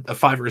 is it a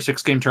 5 or a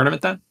 6 game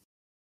tournament then?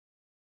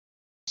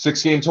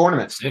 6-game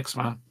tournament. 6,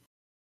 wow.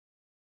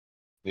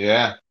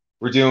 Yeah.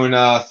 We're doing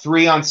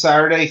 3 on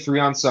Saturday, 3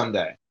 on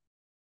Sunday.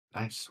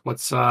 Nice.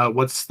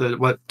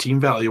 What team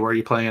value are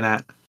you playing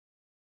at?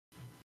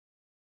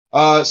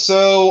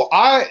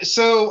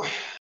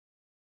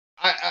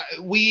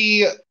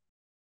 We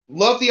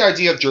love the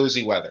idea of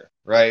Jersey weather,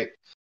 right?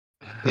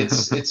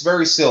 It's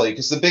very silly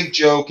because the big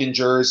joke in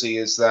Jersey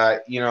is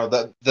that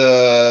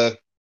the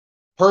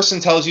person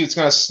tells you it's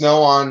going to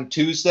snow on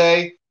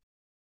Tuesday.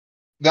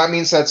 That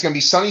means that it's going to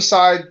be sunny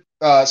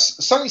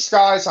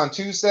skies on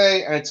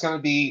Tuesday, and it's going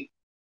to be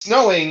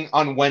snowing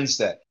on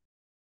Wednesday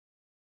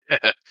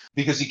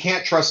because you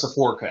can't trust the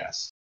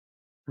forecast.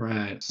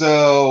 Right.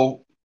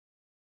 So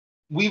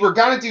we were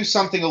going to do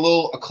something a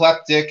little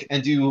eclectic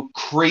and do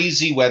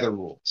crazy weather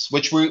rules,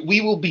 which we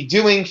will be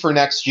doing for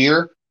next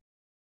year.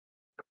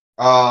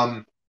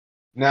 Now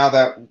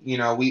that we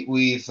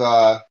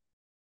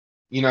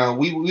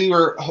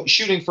were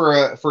shooting for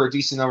a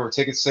decent number of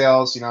ticket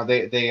sales.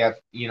 They have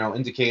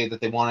indicated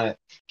that they want to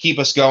keep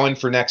us going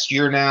for next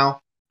year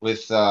now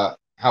with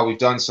how we've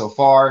done so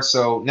far.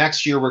 So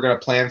next year we're going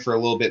to plan for a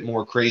little bit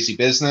more crazy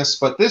business.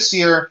 But this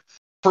year,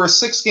 for a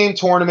 6-game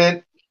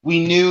tournament,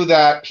 we knew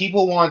that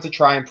people wanted to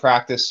try and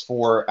practice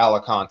for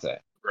Alicante.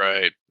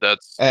 Right.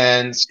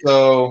 And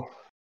so,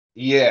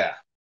 yeah.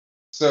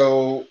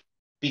 So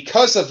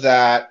because of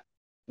that,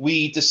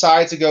 we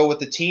decided to go with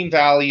the team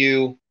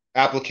value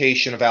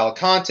application of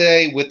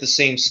Alicante with the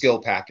same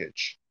skill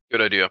package.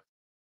 Good idea.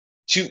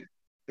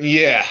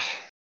 Yeah.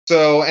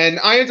 So, and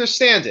I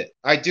understand it.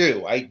 I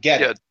do. I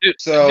get it.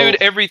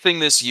 Dude, everything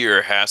this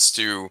year has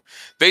to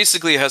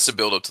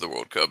build up to the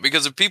World Cup,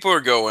 because if people are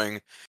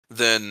going,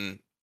 then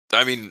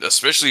I mean,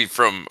 especially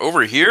from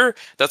over here,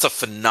 that's a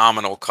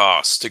phenomenal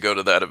cost to go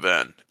to that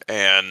event,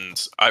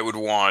 and I would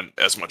want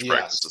as much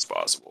practice as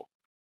possible.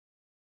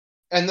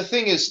 And the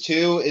thing is,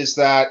 too, is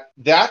that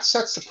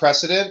sets the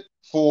precedent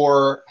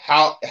for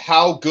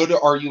how good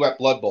are you at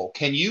Blood Bowl?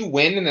 Can you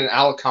win in an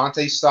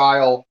Alicante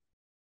style,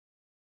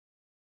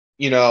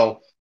 game?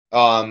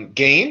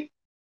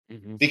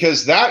 Mm-hmm.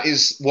 Because that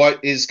is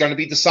what is going to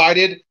be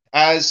decided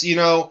as,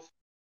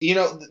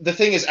 the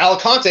thing is,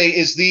 Alicante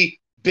is the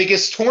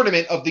biggest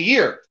tournament of the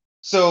year.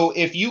 So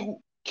if you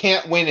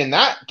can't win in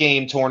that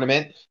game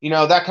tournament,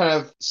 that kind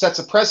of sets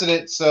a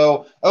precedent.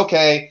 So,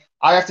 okay,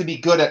 I have to be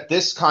good at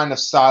this kind of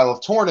style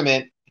of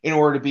tournament in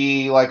order to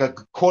be like a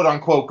quote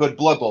unquote good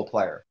Blood Bowl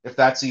player, if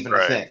that's even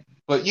a thing.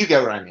 But you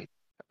get what I mean.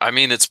 I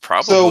mean, it's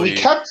probably. So we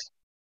kept.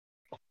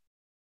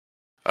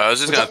 I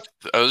was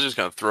just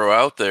gonna throw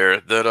out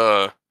there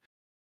that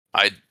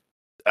I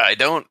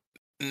don't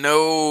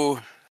know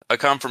a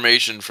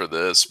confirmation for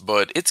this,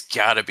 but it's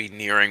got to be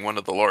nearing one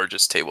of the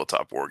largest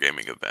tabletop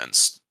wargaming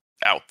events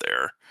out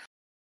there,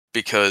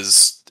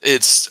 because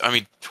it's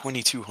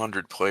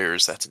 2,200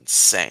 players. That's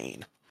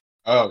insane.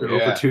 Oh, they're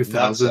over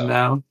 2,000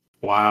 now.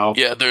 Wow.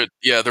 Yeah, they're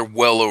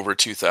well over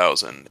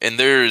 2,000, and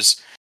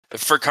there's,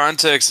 for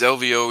context,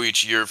 LVO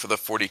each year for the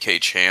 40K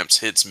champs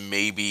hits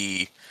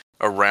maybe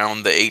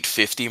around the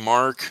 850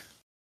 mark,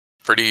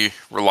 pretty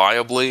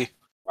reliably.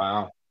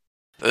 Wow,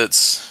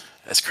 that's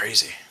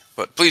crazy.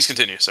 But please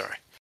continue. Sorry.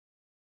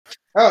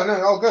 Oh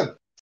no, all good.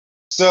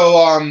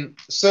 So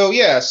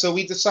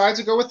we decided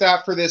to go with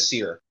that for this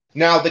year.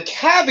 Now the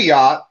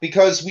caveat,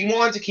 because we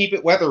wanted to keep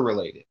it weather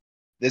related.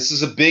 This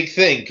is a big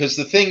thing, because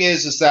the thing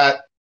is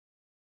that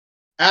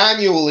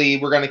annually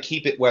we're going to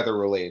keep it weather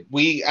related.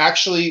 We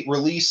actually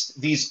released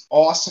these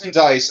awesome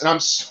dice,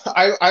 and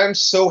I am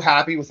so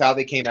happy with how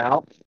they came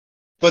out.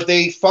 But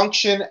they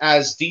function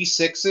as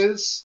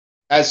D6s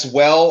as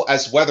well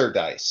as weather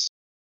dice.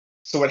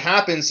 So what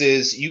happens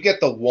is you get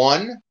the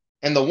 1,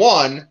 and the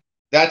 1,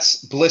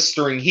 that's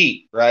blistering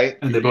heat, right?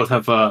 And they both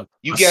have a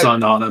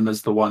sun on them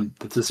as the one.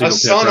 That's a single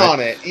sun right? on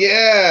it,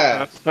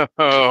 yeah.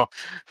 Oh,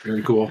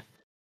 very cool.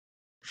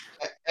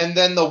 And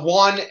then the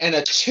 1 and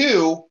a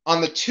 2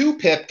 on the 2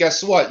 pip,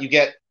 guess what? You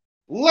get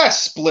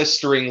less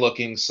blistering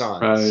looking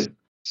suns. Right.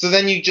 So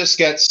then you just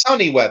get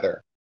sunny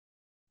weather.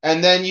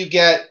 And then you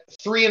get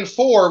 3 and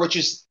 4, which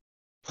is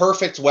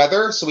perfect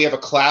weather. So we have a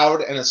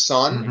cloud and a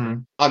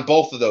sun on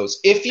both of those.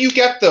 If you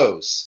get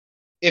those,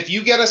 if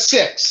you get a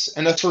 6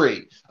 and a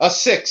 3, a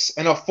 6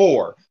 and a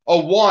 4, a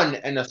 1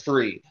 and a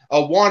 3,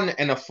 a 1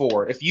 and a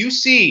 4, if you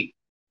see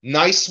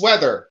nice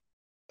weather,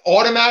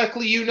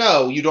 automatically you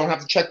don't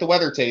have to check the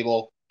weather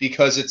table,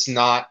 because it's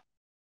not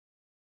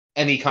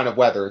any kind of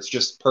weather. It's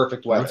just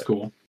perfect weather. That's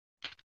cool.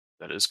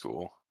 That is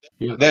cool.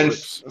 Yeah, then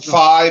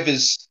 5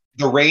 is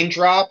the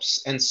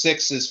raindrops, and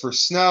 6 is for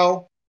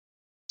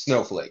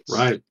snowflakes.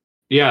 Right.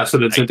 Yeah, so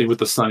the same thing with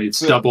the sun.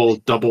 It's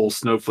double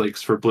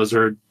snowflakes for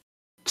blizzard.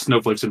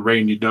 Snowflakes and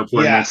rain,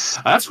 Yes.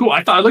 That's cool.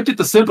 I looked at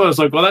the symbol, I was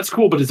like, well, that's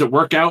cool, but does it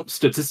work out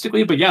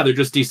statistically? But yeah, they're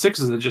just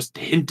D6s and just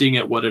hinting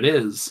at what it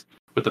is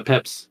with the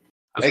pips.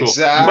 That's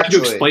exactly. Cool. I'm glad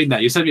you explained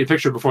that. You sent me a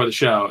picture before the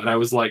show, and I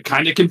was like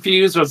kind of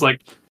confused. I was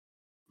like,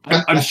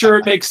 I'm sure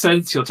it makes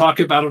sense. You'll talk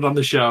about it on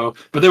the show.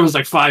 But there was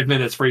like 5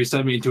 minutes where you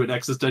sent me into an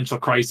existential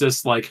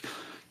crisis, like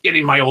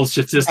getting my old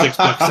statistics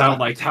books out.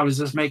 Like, how does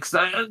this make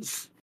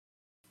sense?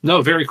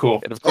 No, very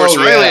cool. And of course,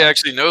 Riley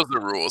actually knows the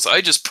rules.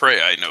 I just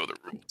pray I know the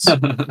rules.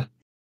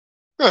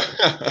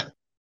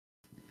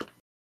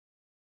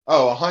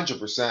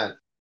 100%.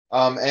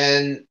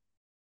 And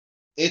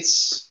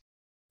it's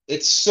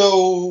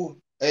so,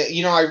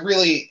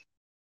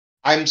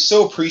 I'm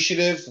so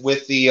appreciative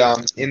with the,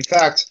 in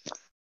fact,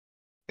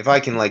 if I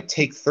can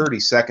take 30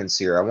 seconds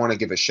here, I want to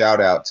give a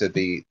shout out to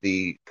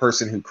the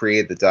person who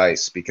created the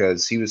dice,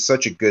 because he was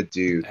such a good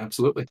dude.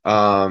 Absolutely.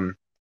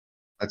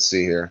 Let's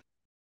see here.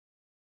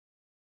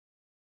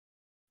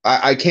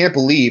 I can't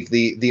believe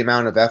the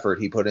amount of effort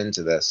he put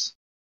into this.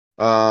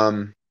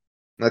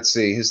 Let's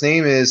see. His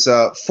name is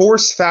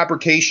Force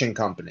Fabrication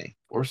Company.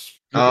 Force.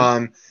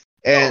 And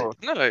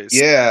nice.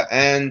 Yeah,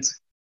 and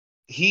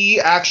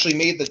he actually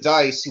made the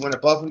dice. He went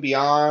above and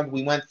beyond.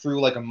 We went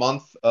through a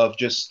month of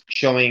just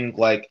showing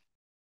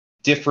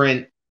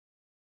different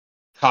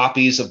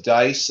copies of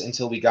dice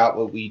until we got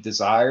what we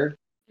desired.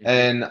 Mm-hmm.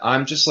 And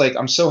I'm just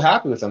I'm so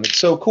happy with him. It's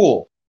so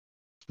cool.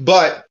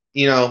 But,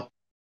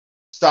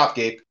 stop,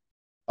 Gabe.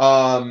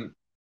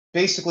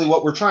 basically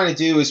what we're trying to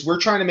do is we're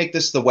trying to make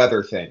this the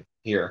weather thing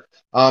here.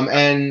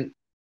 And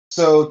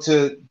so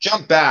to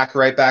jump back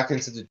right back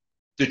into the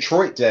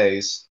Detroit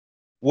days,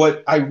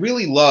 what I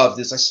really loved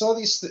is I saw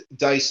these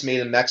dice made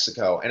in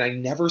Mexico, and I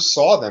never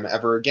saw them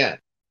ever again.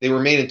 They were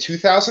made in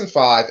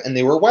 2005, and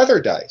they were weather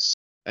dice,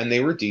 and they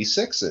were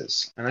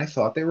D6s, and I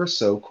thought they were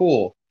so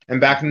cool. And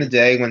back in the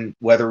day when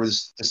weather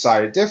was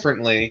decided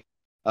differently,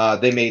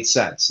 they made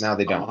sense. Now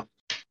they don't.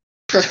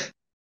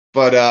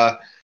 But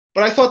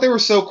I thought they were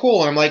so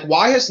cool, and I'm like,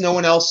 why has no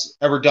one else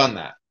ever done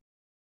that?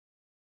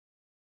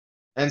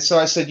 And so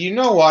I said, you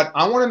know what?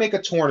 I want to make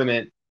a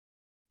tournament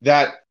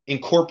that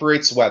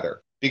incorporates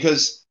weather,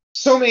 because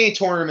so many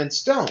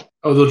tournaments don't.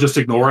 Oh, they'll just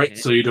ignore it,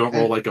 so you don't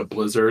roll like a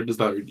blizzard. That's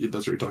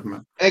what you're talking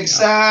about?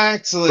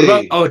 Exactly. Yeah.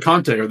 What about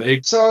Alicante? Are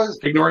they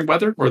ignoring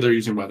weather, or they're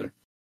using weather?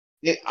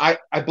 I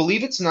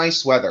believe it's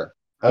nice weather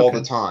all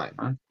the time.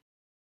 Huh.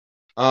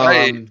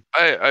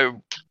 I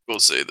will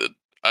say that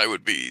I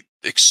would be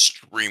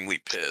extremely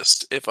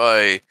pissed if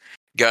I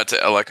got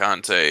to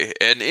Alicante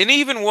and in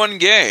even one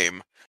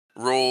game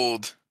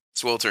rolled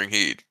sweltering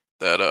heat.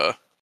 That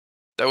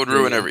would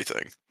ruin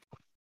everything.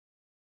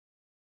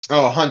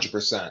 Oh,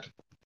 100%.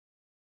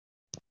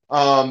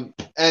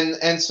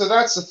 And so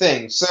that's the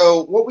thing.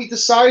 So what we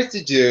decided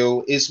to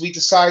do is we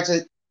decided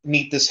to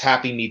meet this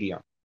happy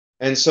medium.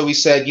 And so we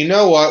said, you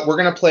know what? We're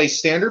going to play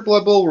standard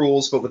Blood Bowl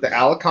rules, but with the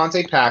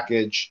Alicante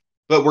package,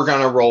 but we're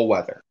going to roll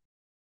weather.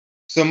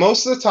 So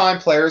most of the time,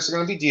 players are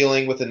going to be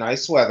dealing with the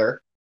nice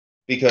weather,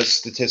 because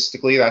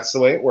statistically, that's the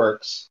way it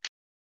works.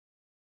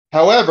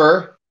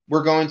 However,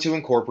 we're going to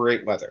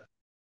incorporate weather.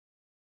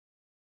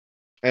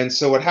 And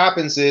so what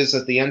happens is,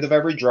 at the end of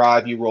every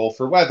drive, you roll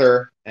for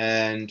weather,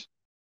 and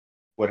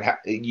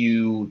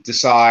you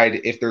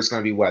decide if there's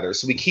going to be weather.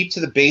 So we keep to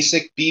the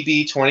basic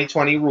BB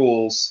 2020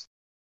 rules,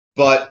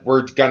 but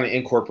we're going to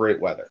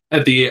incorporate weather.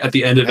 At the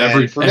end of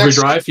every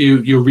drive,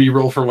 you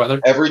re-roll for weather?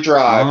 Every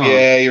drive,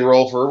 yeah, you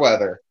roll for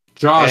weather.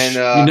 Josh,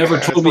 you never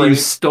told me you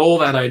stole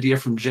that idea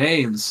from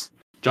James.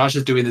 Josh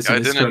is doing this in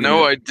his didn't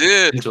know I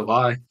did. In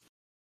July.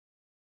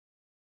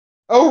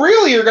 Oh,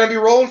 really? You're going to be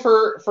rolling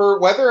for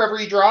weather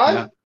every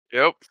drive?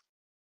 Yeah. Yep.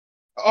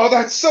 Oh,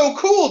 that's so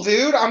cool,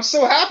 dude. I'm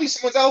so happy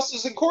someone else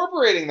is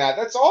incorporating that.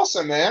 That's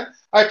awesome, man.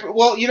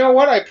 Well, you know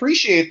what? I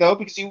appreciate it, though,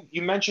 because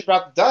you mentioned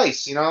about the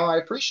dice. You know, I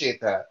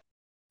appreciate that.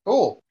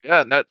 Cool.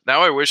 Yeah,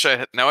 now I wish I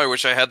had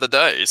the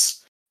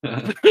dice. You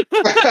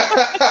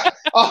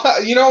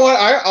know what?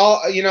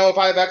 I'll if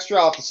I have extra,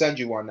 I'll have to send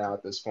you one now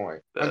at this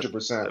point.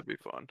 100%. That'd be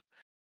fun.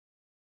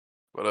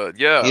 But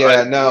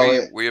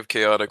we have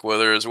chaotic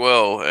weather as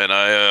well, and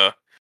I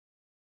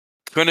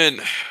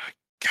couldn't.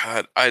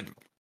 God, I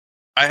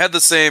had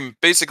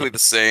basically the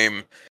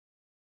same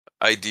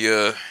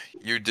idea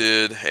you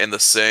did, and the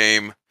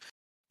same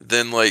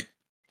then like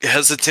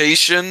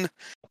hesitation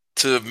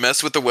to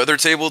mess with the weather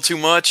table too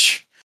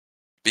much,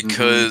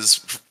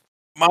 because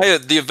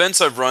the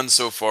events I've run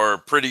so far are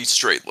pretty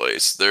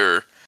straight-laced.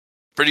 They're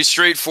pretty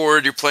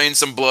straightforward. You're playing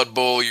some Blood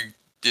Bowl.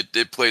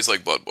 It plays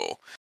like Blood Bowl.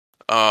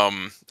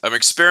 I'm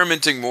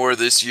experimenting more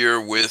this year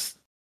with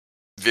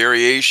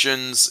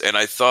variations, and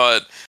I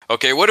thought,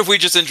 okay, what if we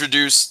just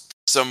introduce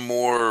some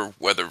more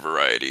weather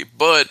variety?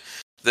 But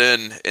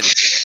then,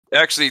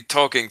 actually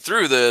talking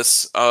through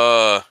this,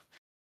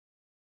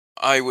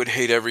 I would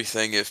hate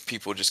everything if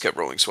people just kept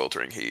rolling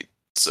sweltering heat.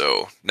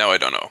 So now I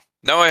don't know.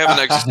 Now I have an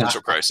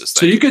existential crisis.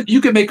 So you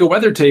could make a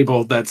weather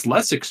table that's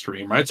less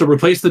extreme, right? So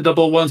replace the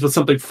double ones with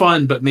something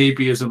fun, but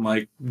maybe isn't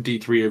like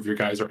D3 of your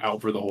guys are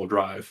out for the whole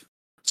drive.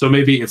 So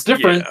maybe it's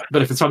different,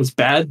 but if it's not as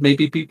bad,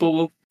 maybe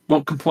people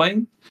won't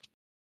complain.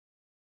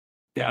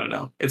 Yeah, I don't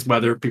know. It's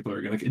weather. People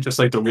are gonna just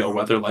like the real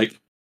weather. Like,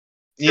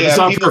 yeah, it's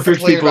not people perfect,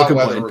 complain people about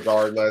complain. weather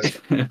regardless.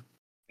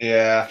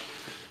 Yeah,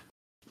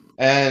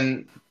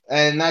 and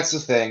that's the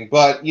thing.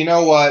 But you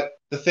know what?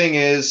 The thing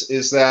is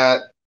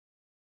that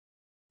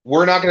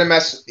we're not going to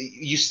mess.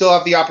 You still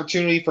have the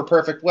opportunity for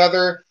perfect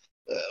weather.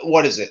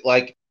 What is it,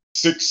 like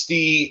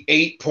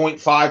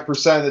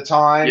 68.5% of the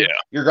time? Yeah.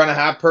 You're going to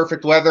have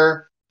perfect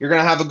weather. You're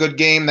going to have a good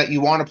game that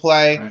you want to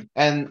play, right.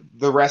 And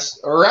the rest,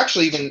 or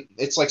actually even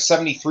it's like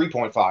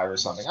 73.5 or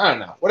something. I don't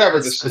know.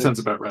 Whatever the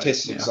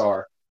statistics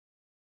are.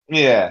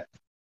 Yeah,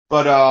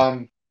 but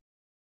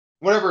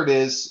whatever it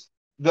is,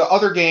 the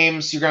other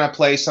games you're going to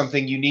play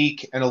something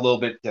unique and a little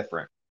bit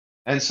different.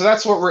 And so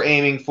that's what we're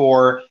aiming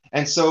for.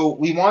 And so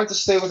we wanted to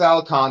stay with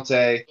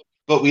Alicante,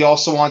 but we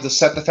also wanted to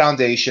set the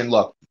foundation.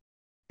 Look,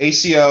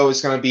 ACO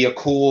is going to be a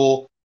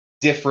cool,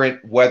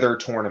 different weather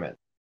tournament.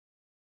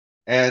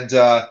 And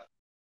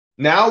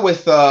now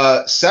with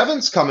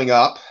Sevens coming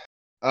up,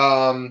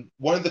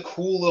 one of the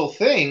cool little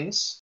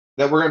things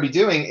that we're going to be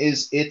doing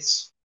is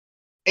it's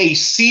a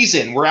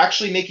season. We're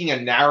actually making a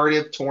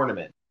narrative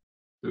tournament.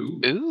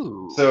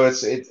 Ooh. So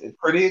it's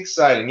pretty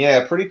exciting.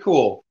 Yeah, pretty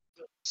cool.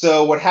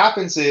 So what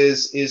happens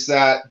is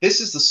that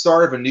this is the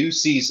start of a new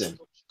season.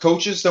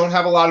 Coaches don't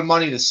have a lot of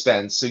money to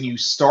spend, so you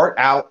start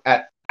out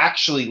at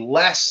actually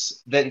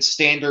less than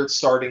standard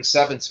starting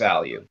sevens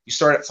value. You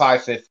start at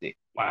 $550.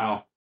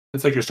 Wow,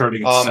 it's like you're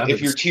starting at sevens.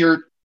 If you're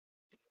tiered,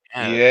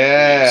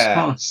 Yeah.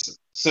 Huh.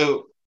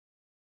 So,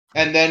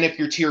 and then if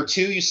you're tier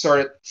 2, you start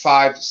at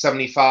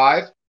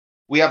 575.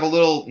 We have a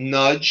little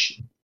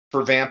nudge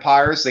for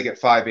vampires; they get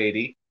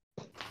 580.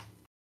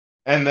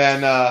 And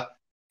then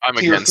I'm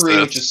tier against 3,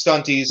 this. which is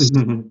stunties,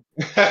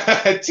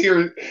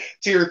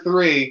 tier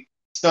 3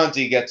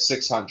 stunty gets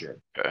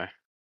 600. Okay.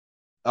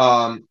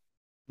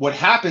 What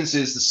happens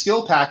is the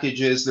skill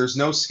package is there's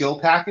no skill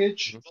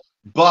package,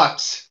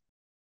 but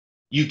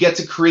you get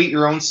to create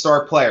your own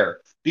star player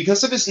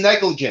because of his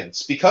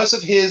negligence, because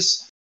of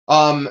his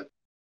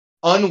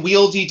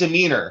unwieldy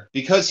demeanor,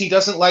 because he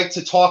doesn't like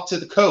to talk to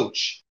the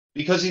coach,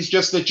 because he's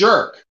just a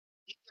jerk.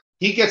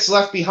 He gets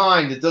left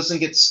behind and doesn't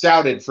get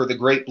scouted for the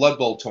great Blood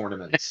Bowl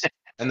tournaments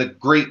and the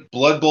great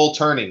Blood Bowl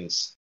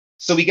tourneys.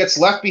 So he gets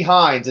left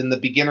behind in the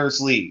beginners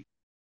league.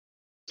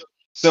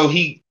 So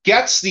he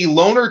gets the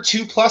loner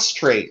 2+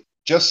 trait,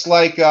 just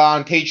like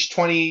on page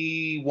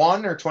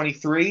 21 or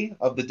 23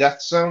 of the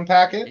Death Zone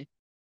packet.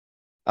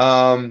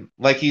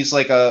 Like he's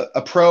like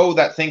a pro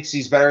that thinks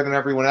he's better than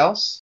everyone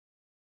else.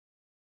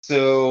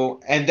 So,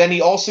 and then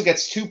he also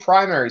gets 2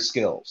 primary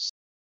skills.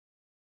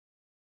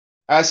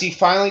 As he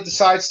finally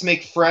decides to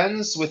make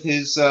friends with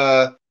his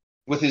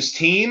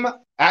team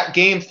at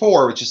game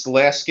 4, which is the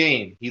last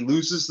game, he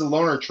loses the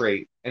loner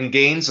trait and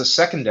gains a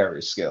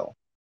secondary skill.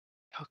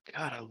 Oh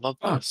God, I love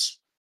this.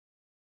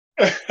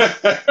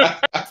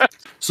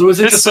 So is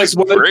it This just like is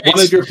one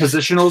of your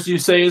positionals you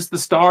say is the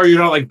star? You're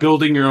not like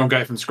building your own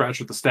guy from scratch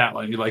with the stat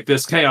line. You're like,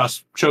 this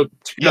chaos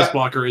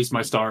blocker is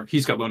my star.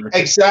 He's got loner.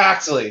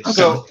 Exactly. Okay.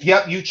 So,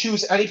 yep, you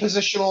choose any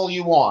positional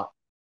you want.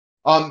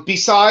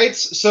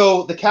 Besides,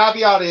 so the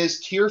caveat is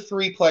tier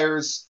 3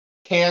 players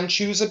can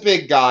choose a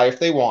big guy if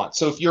they want.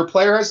 So if your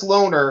player has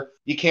loner,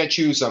 you can't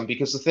choose them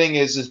because the thing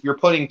is if you're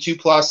putting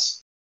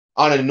 2+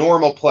 on a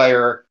normal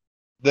player,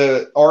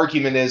 the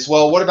argument is,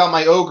 well, what about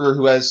my ogre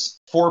who has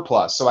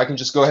 4+? So I can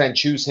just go ahead and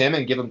choose him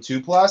and give him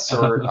 2+,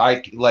 or I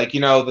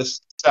the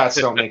stats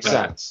don't make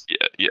sense.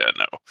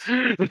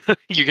 No.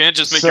 You can't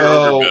just make your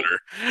ogre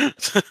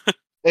better.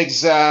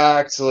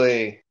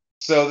 Exactly.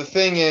 So the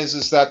thing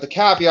is that the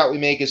caveat we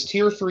make is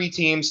tier 3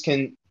 teams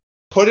can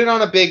put it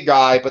on a big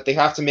guy, but they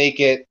have to make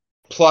it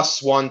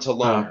 +1 to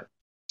loner.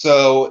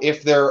 So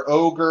if their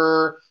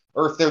ogre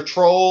or if their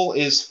troll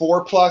is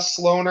 4+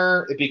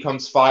 loner, it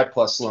becomes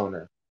 5+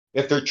 loner.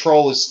 If their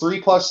troll is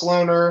 3+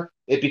 loner,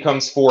 it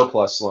becomes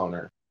 4+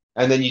 loner.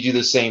 And then you do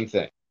the same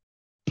thing.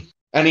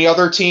 Any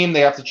other team,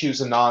 they have to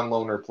choose a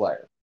non-loner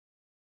player.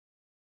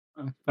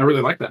 I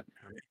really like that.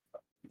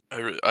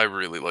 I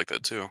really like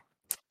that too.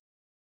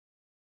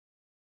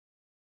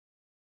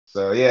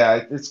 So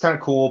yeah, it's kind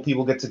of cool.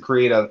 People get to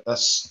create a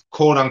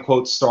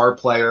quote-unquote star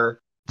player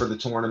for the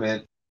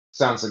tournament.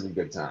 Sounds like a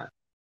good time.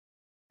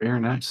 Very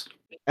nice.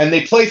 And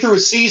they play through a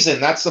season.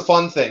 That's the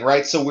fun thing,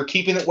 right? So we're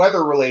keeping it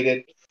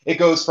weather-related. It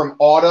goes from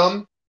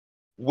autumn,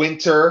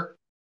 winter,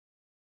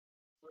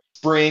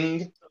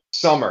 spring,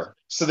 summer.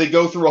 So they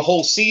go through a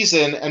whole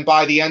season, and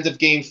by the end of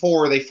game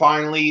 4, they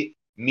finally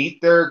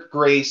meet their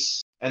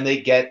grace, and they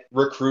get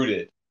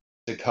recruited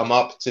to come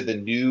up to the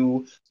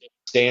new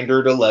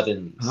standard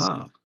 11s.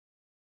 Oh.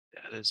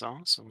 That is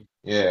awesome.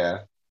 Yeah.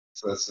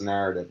 So that's the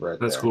narrative right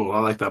there. That's cool. I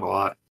like that a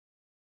lot.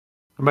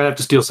 I might have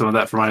to steal some of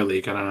that for my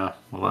league. I don't know.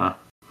 Well,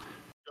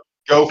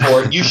 go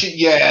for it. You should.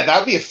 Yeah,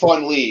 that'd be a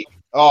fun league.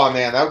 Oh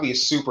man, that would be a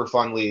super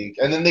fun league.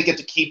 And then they get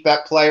to keep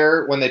that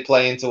player when they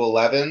play into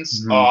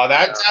 11s. Mhm. Oh,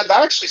 that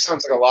actually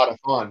sounds like a lot of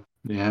fun.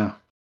 Yeah.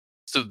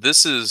 So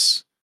this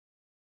is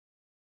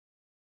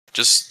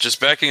just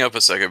backing up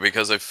a second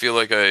because I feel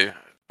like I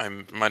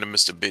might have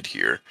missed a bit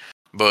here,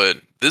 but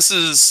this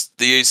is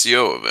the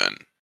ACO event.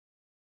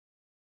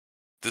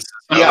 This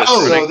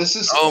is this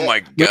is. Oh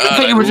my Yeah,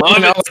 God, I I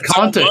love it so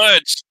content.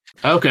 much.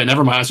 Okay,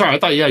 never mind. Sorry, I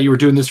thought you were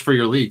doing this for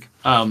your league.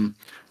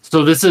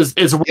 So this is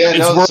it's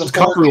World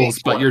Cup rules,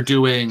 but you're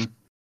doing.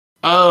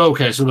 Oh,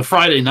 okay. So the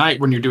Friday night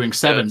when you're doing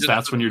sevens,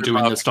 that's when you're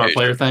doing the star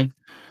player thing.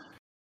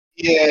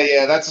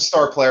 Yeah, that's a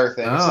star player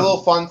thing. It's a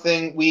little fun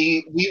thing.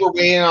 We were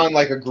waiting on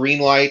like a green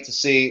light to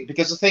see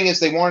because the thing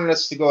is they wanted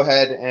us to go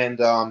ahead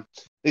and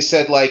they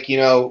said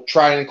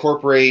try and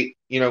incorporate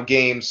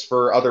games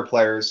for other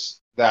players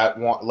that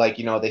want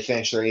they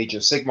finish their Age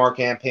of Sigmar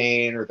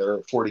campaign or their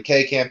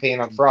 40K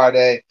campaign on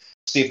Friday.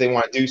 See if they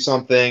want to do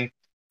something.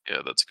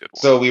 Yeah, that's a good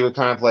one. So we were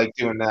kind of like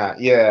doing that.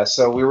 Yeah,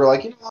 so we were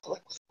like,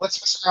 let's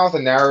mess around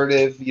with a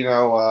narrative,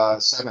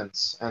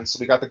 sevens. And so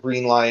we got the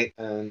green light,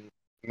 and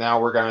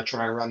now we're going to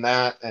try and run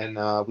that. And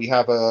we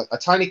have a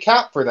tiny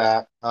cap for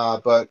that.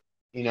 But,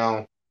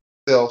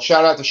 still,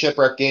 shout out to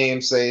Shipwreck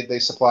Games. They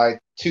supplied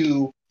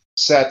 2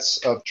 sets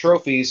of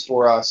trophies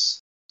for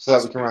us so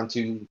that we can run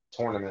 2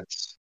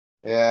 tournaments.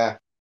 Yeah.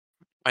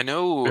 I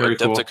know Very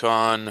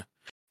Adepticon, cool.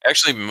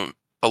 Actually,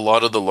 a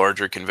lot of the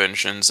larger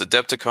conventions,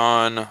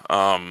 Adepticon,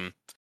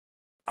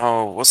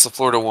 what's the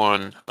Florida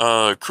one?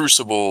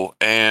 Crucible,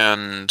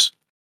 and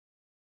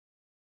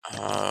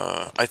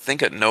I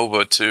think at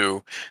Nova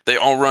too. They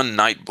all run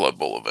night Blood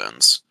Bowl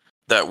events.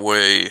 That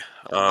way,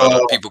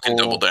 people can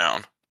double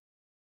down.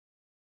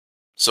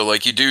 So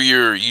like you do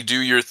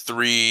your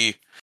 3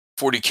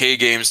 40K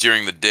games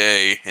during the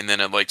day, and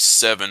then at like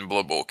 7,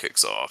 Blood Bowl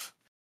kicks off.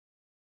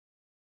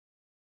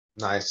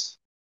 Nice.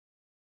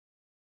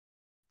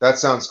 That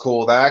sounds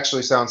cool. That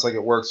actually sounds like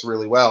it works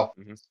really well.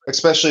 Mhm.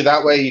 Especially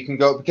that way you can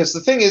go, because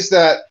the thing is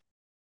that,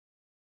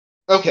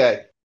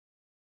 okay,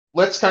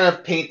 let's kind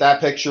of paint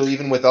that picture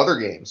even with other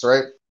games,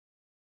 right?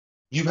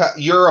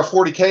 You're a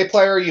 40K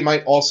player, you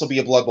might also be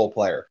a Blood Bowl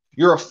player.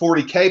 You're a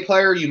 40K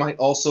player, you might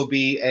also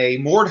be a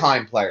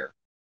Mordheim player.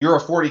 You're a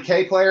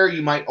 40K player,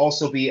 you might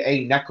also be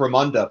a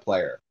Necromunda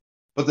player.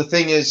 But the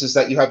thing is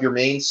that you have your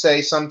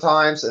mainstay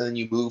sometimes, and then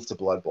you move to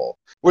Blood Bowl.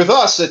 With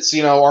us, it's,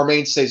 our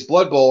mainstay's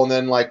Blood Bowl, and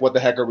then like, what the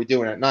heck are we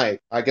doing at night?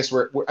 I guess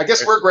we're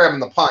grabbing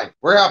the pint.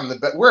 We're having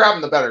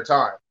the better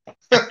time.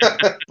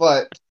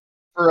 But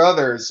for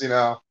others,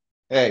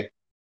 hey.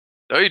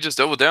 No, you just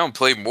double down,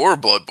 play more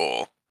Blood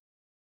Bowl.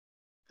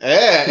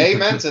 Yeah,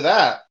 amen to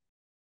that.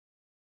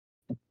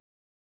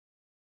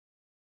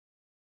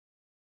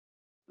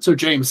 So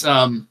James,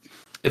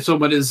 if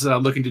someone is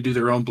looking to do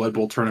their own Blood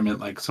Bowl tournament,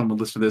 like someone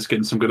listening to this,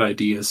 getting some good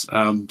ideas, do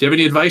you have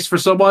any advice for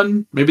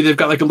someone? Maybe they've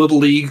got like a little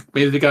league.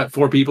 Maybe they got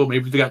 4 people.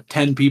 Maybe they got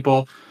 10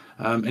 people.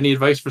 Any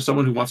advice for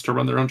someone who wants to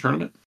run their own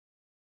tournament?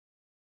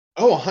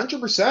 Oh,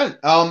 100%.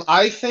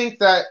 I think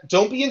that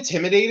don't be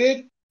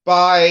intimidated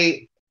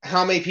by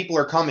how many people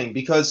are coming,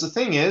 because the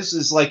thing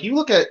is like, you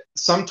look at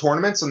some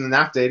tournaments in the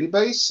NAF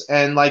database,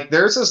 and like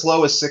there's as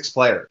low as 6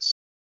 players.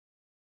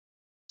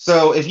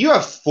 So if you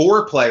have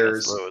 4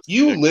 players,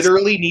 you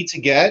literally need to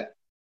get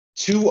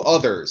 2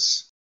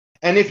 others.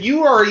 And if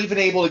you are even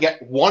able to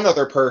get 1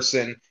 other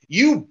person,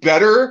 you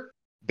better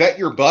bet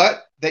your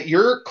butt that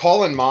you're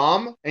calling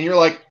mom and you're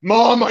like,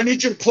 Mom, I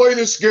need you to play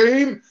this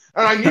game,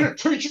 and I need to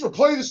teach you to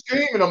play this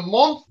game in a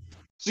month.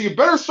 So you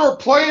better start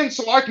playing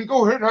so I can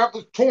go ahead and have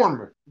the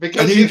tournament.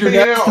 Because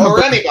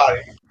or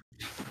anybody.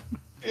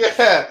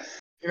 Yeah.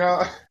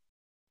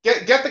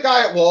 Get the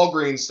guy at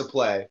Walgreens to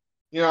play.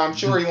 I'm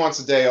sure he wants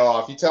a day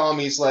off. You tell him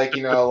he's like,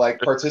 like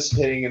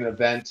participating in an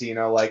event,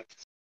 like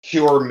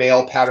cure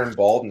male pattern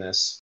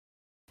baldness.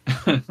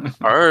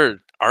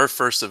 Our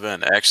first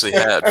event actually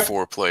had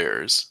 4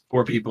 players.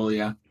 4 people,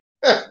 yeah.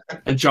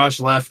 And Josh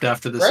left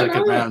after the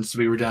second round, so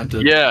we were down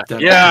to yeah.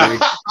 3. Yeah,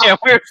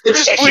 we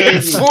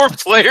had 4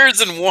 players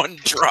in 1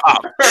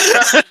 drop.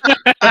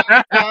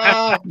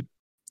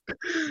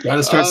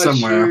 Gotta start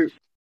somewhere. Shoot.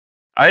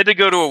 I had to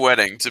go to a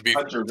wedding to be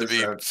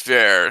 100%.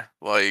 fair.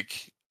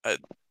 Like,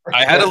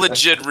 I had a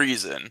legit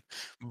reason,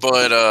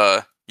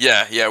 but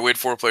yeah, we had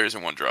 4 players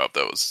in 1 drop.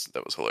 That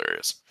was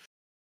hilarious.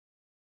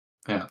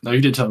 Yeah, no, you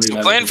did tell me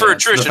that. Plan for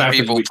attrition,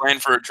 people. Plan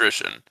for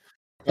attrition.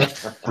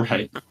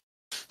 Right.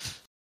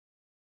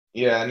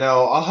 Yeah,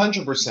 no,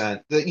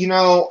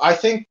 100%. I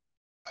think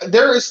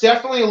there is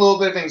definitely a little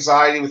bit of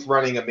anxiety with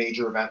running a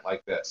major event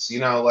like this.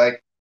 And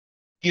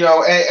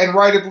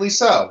rightly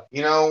so.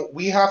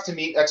 We have to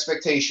meet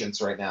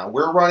expectations right now.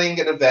 We're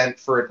running an event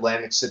for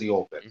Atlantic City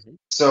Open. Mm-hmm.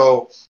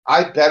 So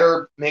I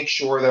better make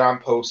sure that I'm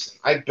posting.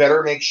 I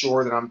better make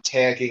sure that I'm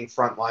tagging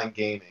Frontline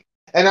Gaming.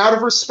 And out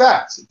of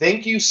respect,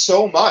 thank you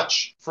so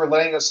much for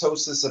letting us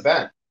host this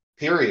event,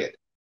 period.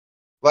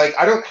 Like,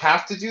 I don't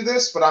have to do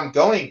this, but I'm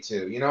going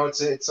to.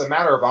 It's a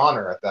matter of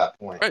honor at that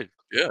point. Right,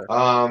 yeah.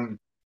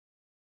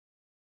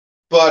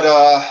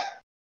 But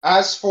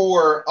as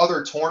for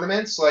other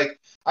tournaments, like,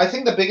 I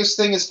think the biggest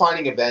thing is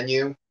finding a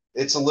venue.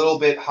 It's a little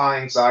bit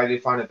high anxiety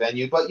to find a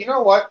venue, but you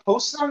know what?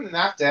 Post it on the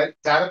NAF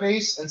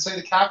database and say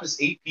the cap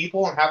is 8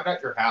 people and have it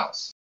at your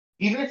house.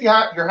 Even if you're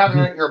having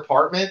it at your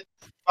apartment,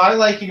 buy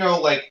like 2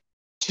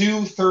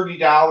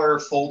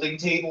 $30 folding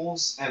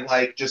tables and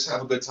like just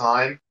have a good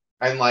time,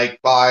 and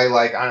like buy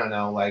like, I don't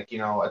know, like, a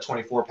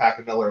 24-pack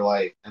of Miller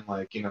Lite and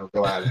like,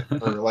 go at it,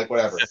 or like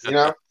whatever,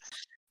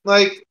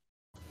 like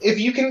if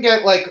you can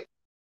get like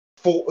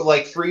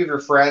 3 of your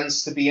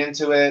friends to be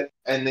into it,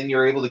 and then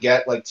you're able to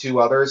get like 2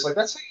 others, like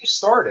that's how you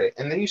start it,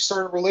 and then you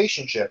start a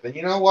relationship. And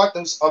you know what?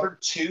 Those other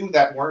 2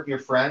 that weren't your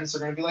friends are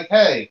going to be like,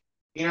 hey,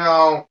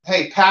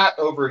 hey, Pat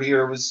over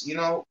here was,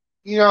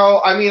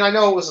 I mean, I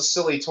know it was a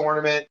silly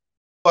tournament,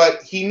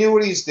 but he knew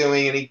what he's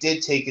doing and he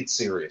did take it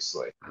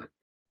seriously.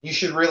 You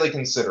should really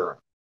consider him.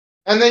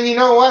 And then you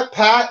know what,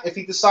 Pat, if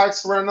he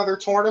decides to run another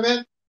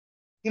tournament,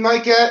 he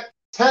might get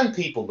 10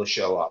 people to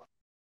show up.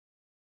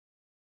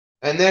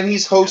 And then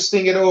he's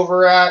hosting it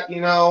over at,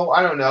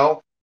 I don't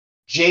know,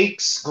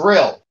 Jake's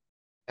Grill.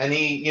 And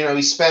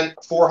he spent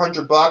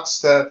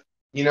 $400 to,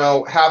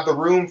 have the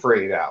room for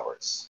 8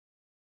 hours.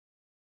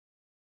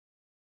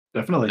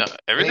 Definitely. No,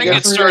 everything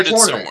gets started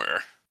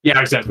somewhere. Yeah,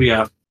 exactly.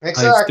 Yeah.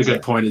 Exactly. I think the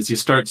good point is you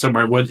start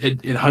somewhere.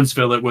 In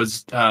Huntsville, it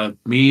was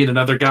me and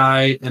another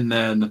guy, and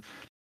then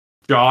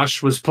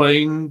Josh was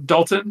playing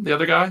Dalton, the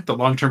other guy, the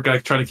long-term guy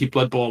trying to keep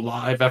Blood Bowl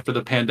alive after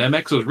the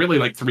pandemic. So it was really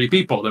like 3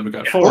 people. Then we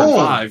got 4 and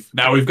 5.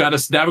 Now we've got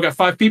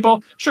 5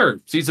 people. Sure,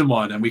 season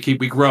 1, and we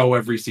grow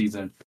every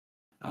season.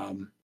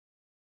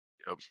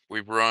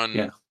 We've run.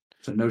 Yeah.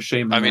 So no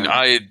shame. I mean,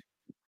 I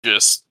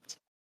just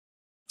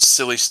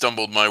silly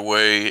stumbled my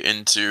way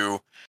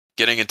into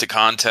getting into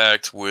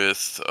contact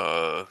with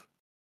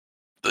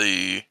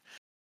the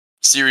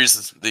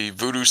series, the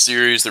Voodoo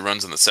series that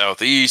runs in the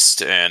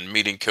Southeast, and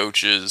meeting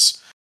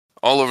coaches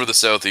all over the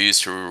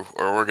Southeast who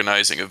are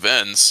organizing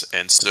events.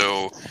 And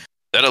so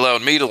that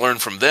allowed me to learn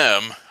from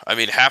them. I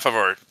mean,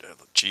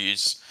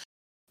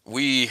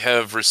 we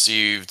have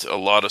received a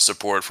lot of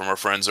support from our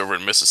friends over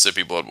in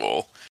Mississippi Blood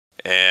Bowl,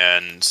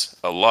 and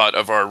a lot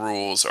of our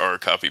rules are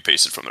copy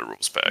pasted from the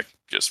rules pack,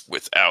 just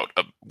with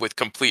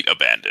complete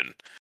abandon.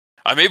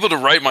 I'm able to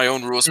write my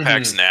own rules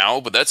packs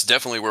now, but that's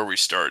definitely where we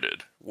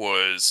started.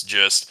 Was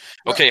just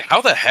okay.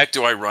 How the heck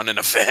do I run an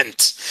event?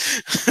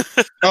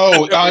 It's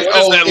so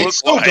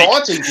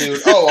daunting,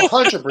 dude.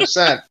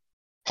 100%,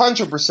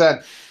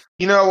 100%.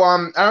 You know,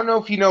 I don't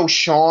know if you know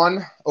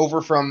Sean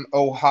over from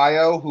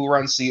Ohio who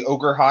runs the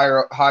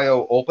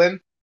Ohio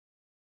Open.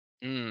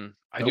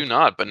 I do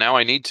not, but now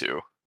I need to.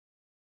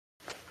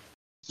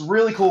 He's a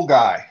really cool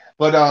guy.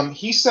 But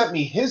he sent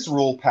me his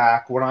rule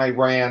pack when I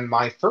ran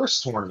my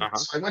first tournament.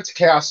 So I went to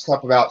Chaos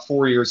Cup about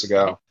 4 years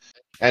ago,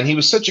 and he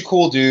was such a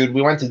cool dude.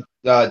 We went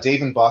to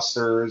Dave and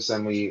Buster's,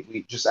 and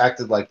we just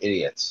acted like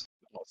idiots.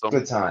 Awesome.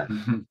 Good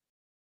time.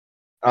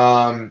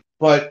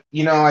 But,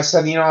 you know, I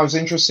said, you know, I was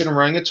interested in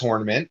running a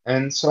tournament,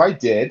 and so I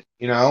did,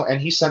 you know, and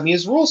he sent me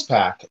his rules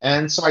pack.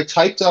 And so I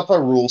typed up a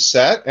rule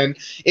set, and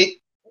it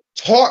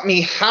taught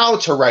me how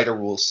to write a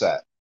rule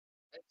set.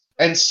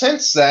 And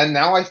since then,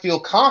 now I feel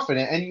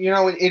confident. And, you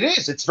know,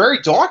 it's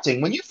very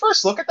daunting. When you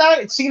first look at that,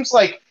 it seems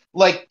like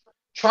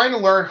trying to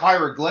learn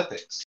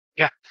hieroglyphics.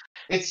 Yeah.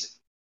 It's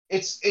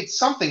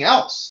something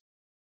else.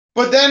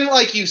 But then,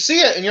 like, you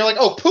see it, and you're like,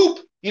 oh, poop.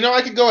 You know,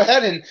 I could go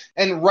ahead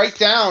and write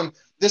down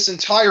this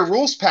entire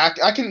rules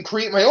pack. I can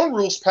create my own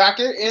rules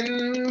packet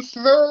in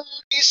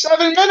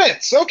 37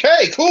 minutes.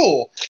 Okay,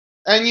 cool.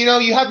 And, you know,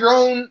 you have your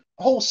own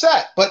whole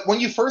set. But when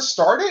you first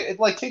start it,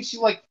 like takes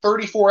you like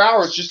 34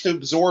 hours just to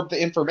absorb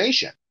the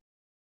information.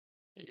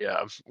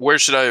 Yeah.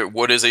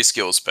 What is a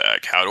skills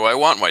pack? How do I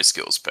want my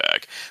skills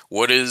pack?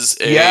 What TV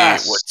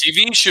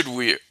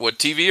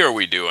are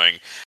we doing?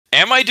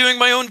 Am I doing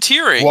my own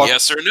tiering?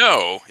 Yes or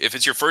no? If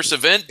it's your first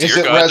event, is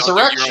it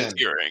resurrection? Don't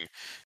do your own tiering.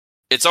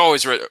 It's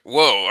always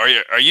whoa,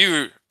 are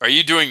you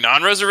doing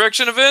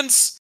non-resurrection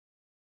events?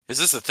 Is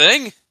this a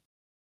thing?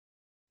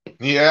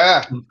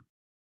 Yeah.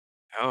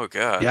 Oh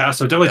god. Yeah,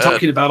 so definitely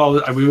talking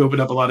about we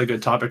opened up a lot of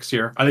good topics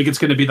here. I think it's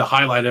going to be the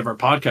highlight of our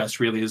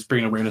podcast. Really, is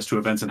bringing awareness to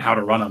events and how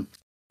to run them.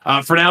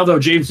 For now, though,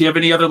 James, do you have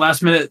any other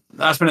last minute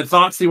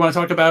thoughts that you want to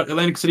talk about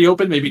Atlantic City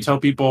Open? Maybe tell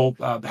people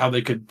how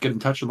they could get in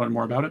touch and learn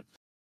more about it.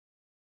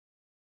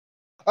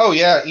 Oh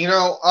yeah, you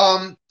know,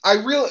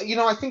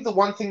 I think the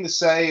one thing to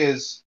say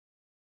is,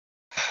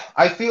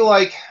 I feel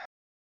like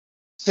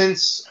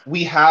since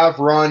we have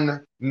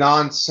run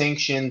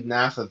non-sanctioned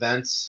NAF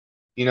events,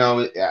 you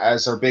know,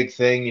 as our big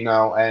thing, you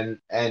know,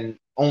 and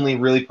only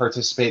really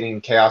participating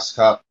in Chaos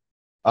Cup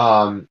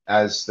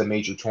as the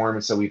major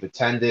tournaments that we've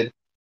attended.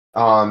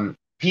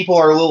 People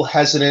are a little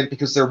hesitant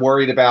because they're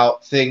worried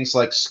about things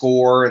like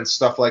score and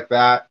stuff like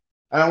that.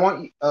 And I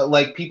want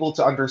people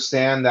to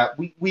understand that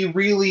we've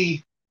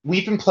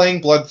been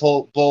playing Blood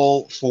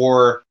Bowl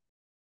for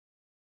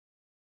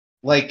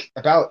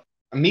about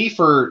me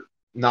for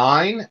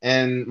 9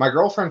 and my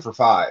girlfriend for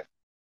 5.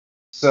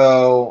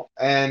 So,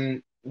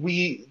 and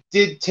we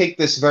did take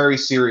this very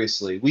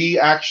seriously. We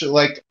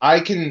actually,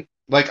 the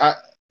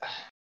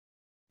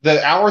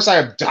hours I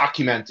have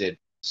documented,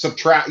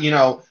 subtract, you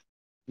know,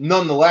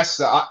 nonetheless,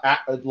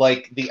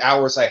 the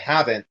hours I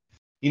haven't,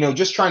 you know,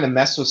 just trying to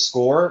mess with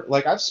score.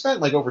 Like, I've spent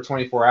like over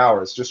 24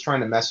 hours just trying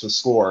to mess with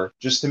score,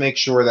 just to make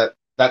sure that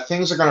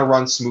things are going to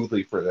run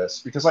smoothly for this,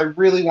 because I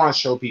really want to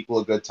show people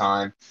a good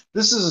time.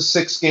 This is a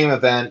 6-game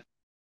event,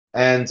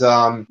 and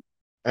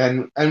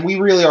we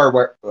really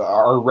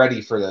are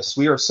ready for this.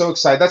 We are so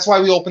excited. That's why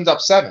we opened up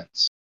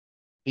 7s,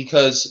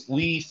 because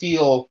we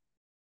feel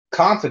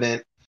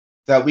confident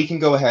that we can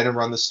go ahead and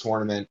run this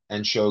tournament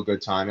and show a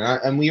good time.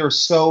 And we are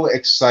so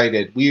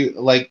excited.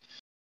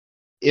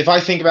 If I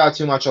think about it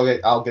too much,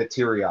 I'll get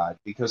teary-eyed,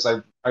 because I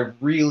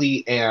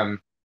really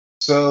am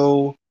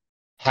so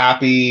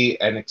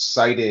happy and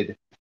excited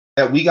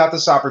that we got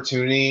this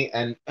opportunity,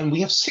 and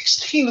we have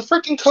 16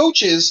 freaking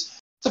coaches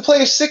to play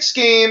a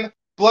 6-game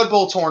Blood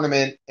Bowl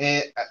tournament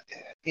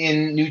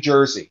in New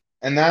Jersey.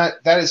 And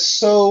that is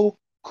so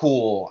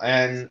cool.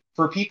 And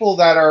for people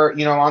that are,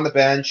 you know, on the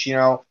bench, you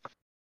know,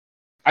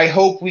 I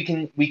hope we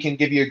can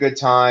give you a good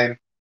time.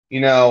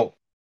 You know,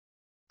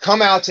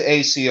 come out to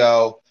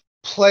ACO,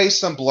 play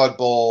some Blood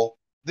Bowl.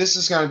 This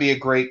is going to be a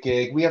great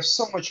gig. We have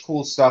so much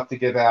cool stuff to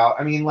give out.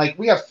 I mean, like,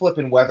 we have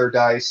flipping weather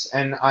dice.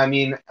 And, I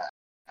mean,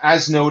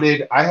 as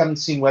noted, I haven't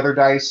seen weather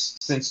dice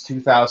since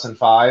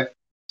 2005.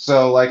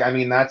 So, like, I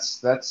mean,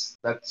 that's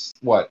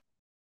what,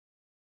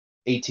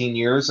 18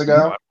 years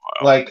ago? Wow.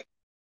 Like,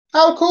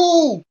 how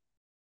cool!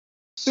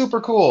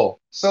 Super cool.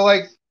 So,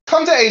 like,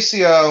 come to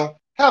ACO,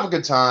 have a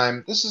good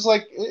time. This is,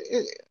 like,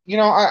 you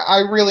know, I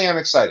really am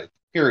excited.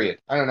 Period.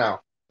 I don't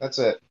know. That's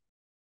it.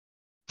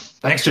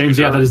 Thanks, James.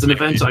 Yeah, that is an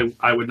event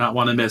I would not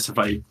want to miss if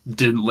I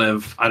didn't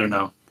live, I don't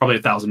know, probably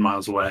 1,000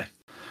 miles away.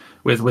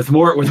 with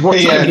more time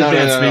Yeah, in no, no,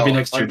 advance, no, maybe no.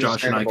 next year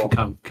Josh and I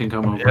can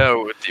come over. Yeah,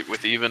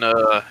 with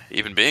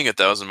even being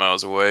 1,000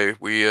 miles away,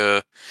 we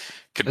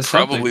could That's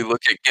probably something.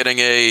 look at getting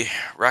a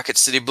Rocket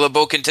City Blood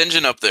Bowl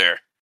contingent up there.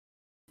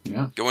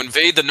 Yeah. Go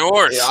invade the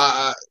North.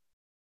 Yeah,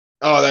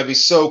 oh, that'd be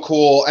so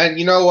cool. And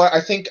you know what?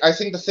 I think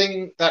the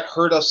thing that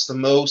hurt us the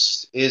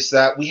most is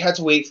that we had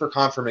to wait for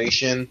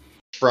confirmation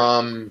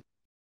from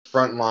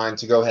Frontline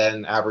to go ahead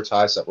and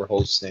advertise that we're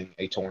hosting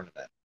a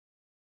tournament.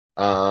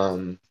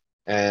 And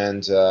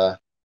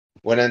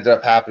what ended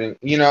up happening,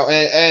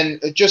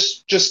 and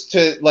just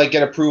to like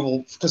get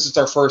approval because it's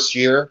our first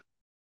year,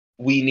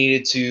 we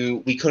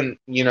couldn't,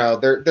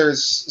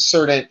 there's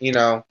certain,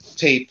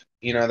 tape,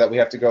 that we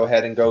have to go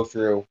ahead and go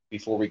through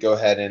before we go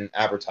ahead and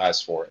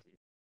advertise for it.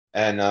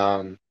 And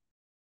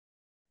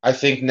I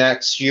think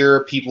next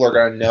year people are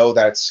going to know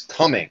that's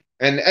coming.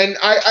 And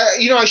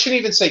I shouldn't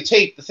even say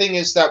tape. The thing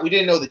is that we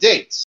didn't know the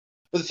dates.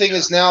 But the thing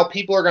is now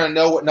people are going to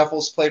know what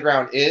Knuffles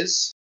Playground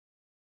is.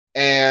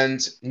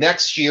 And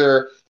next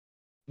year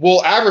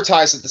we'll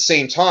advertise at the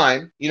same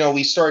time.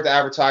 We started to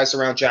advertise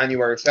around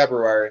January,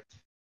 February.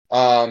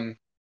 And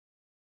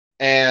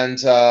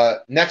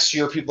next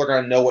year people are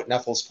going to know what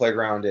Knuffles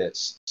Playground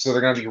is. So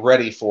they're going to be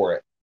ready for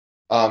it.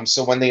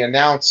 So when they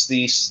announce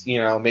these,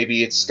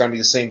 maybe it's going to be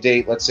the same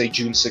date, let's say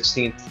June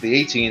 16th to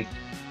the 18th,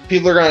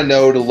 people are going to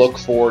know to look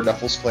for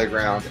Knuffles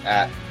Playground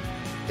at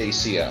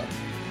ACO.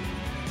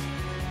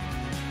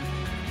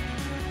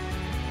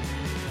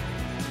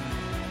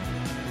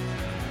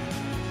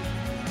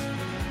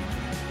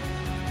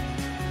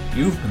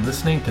 You've been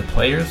listening to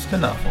Players to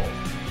Knuffle.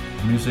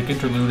 The music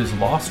interlude is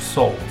Lost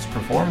Souls,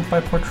 performed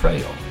by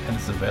Portrayal, and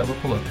is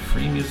available at the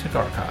Free Music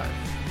Archive.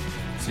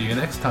 See you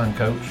next time,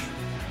 Coach.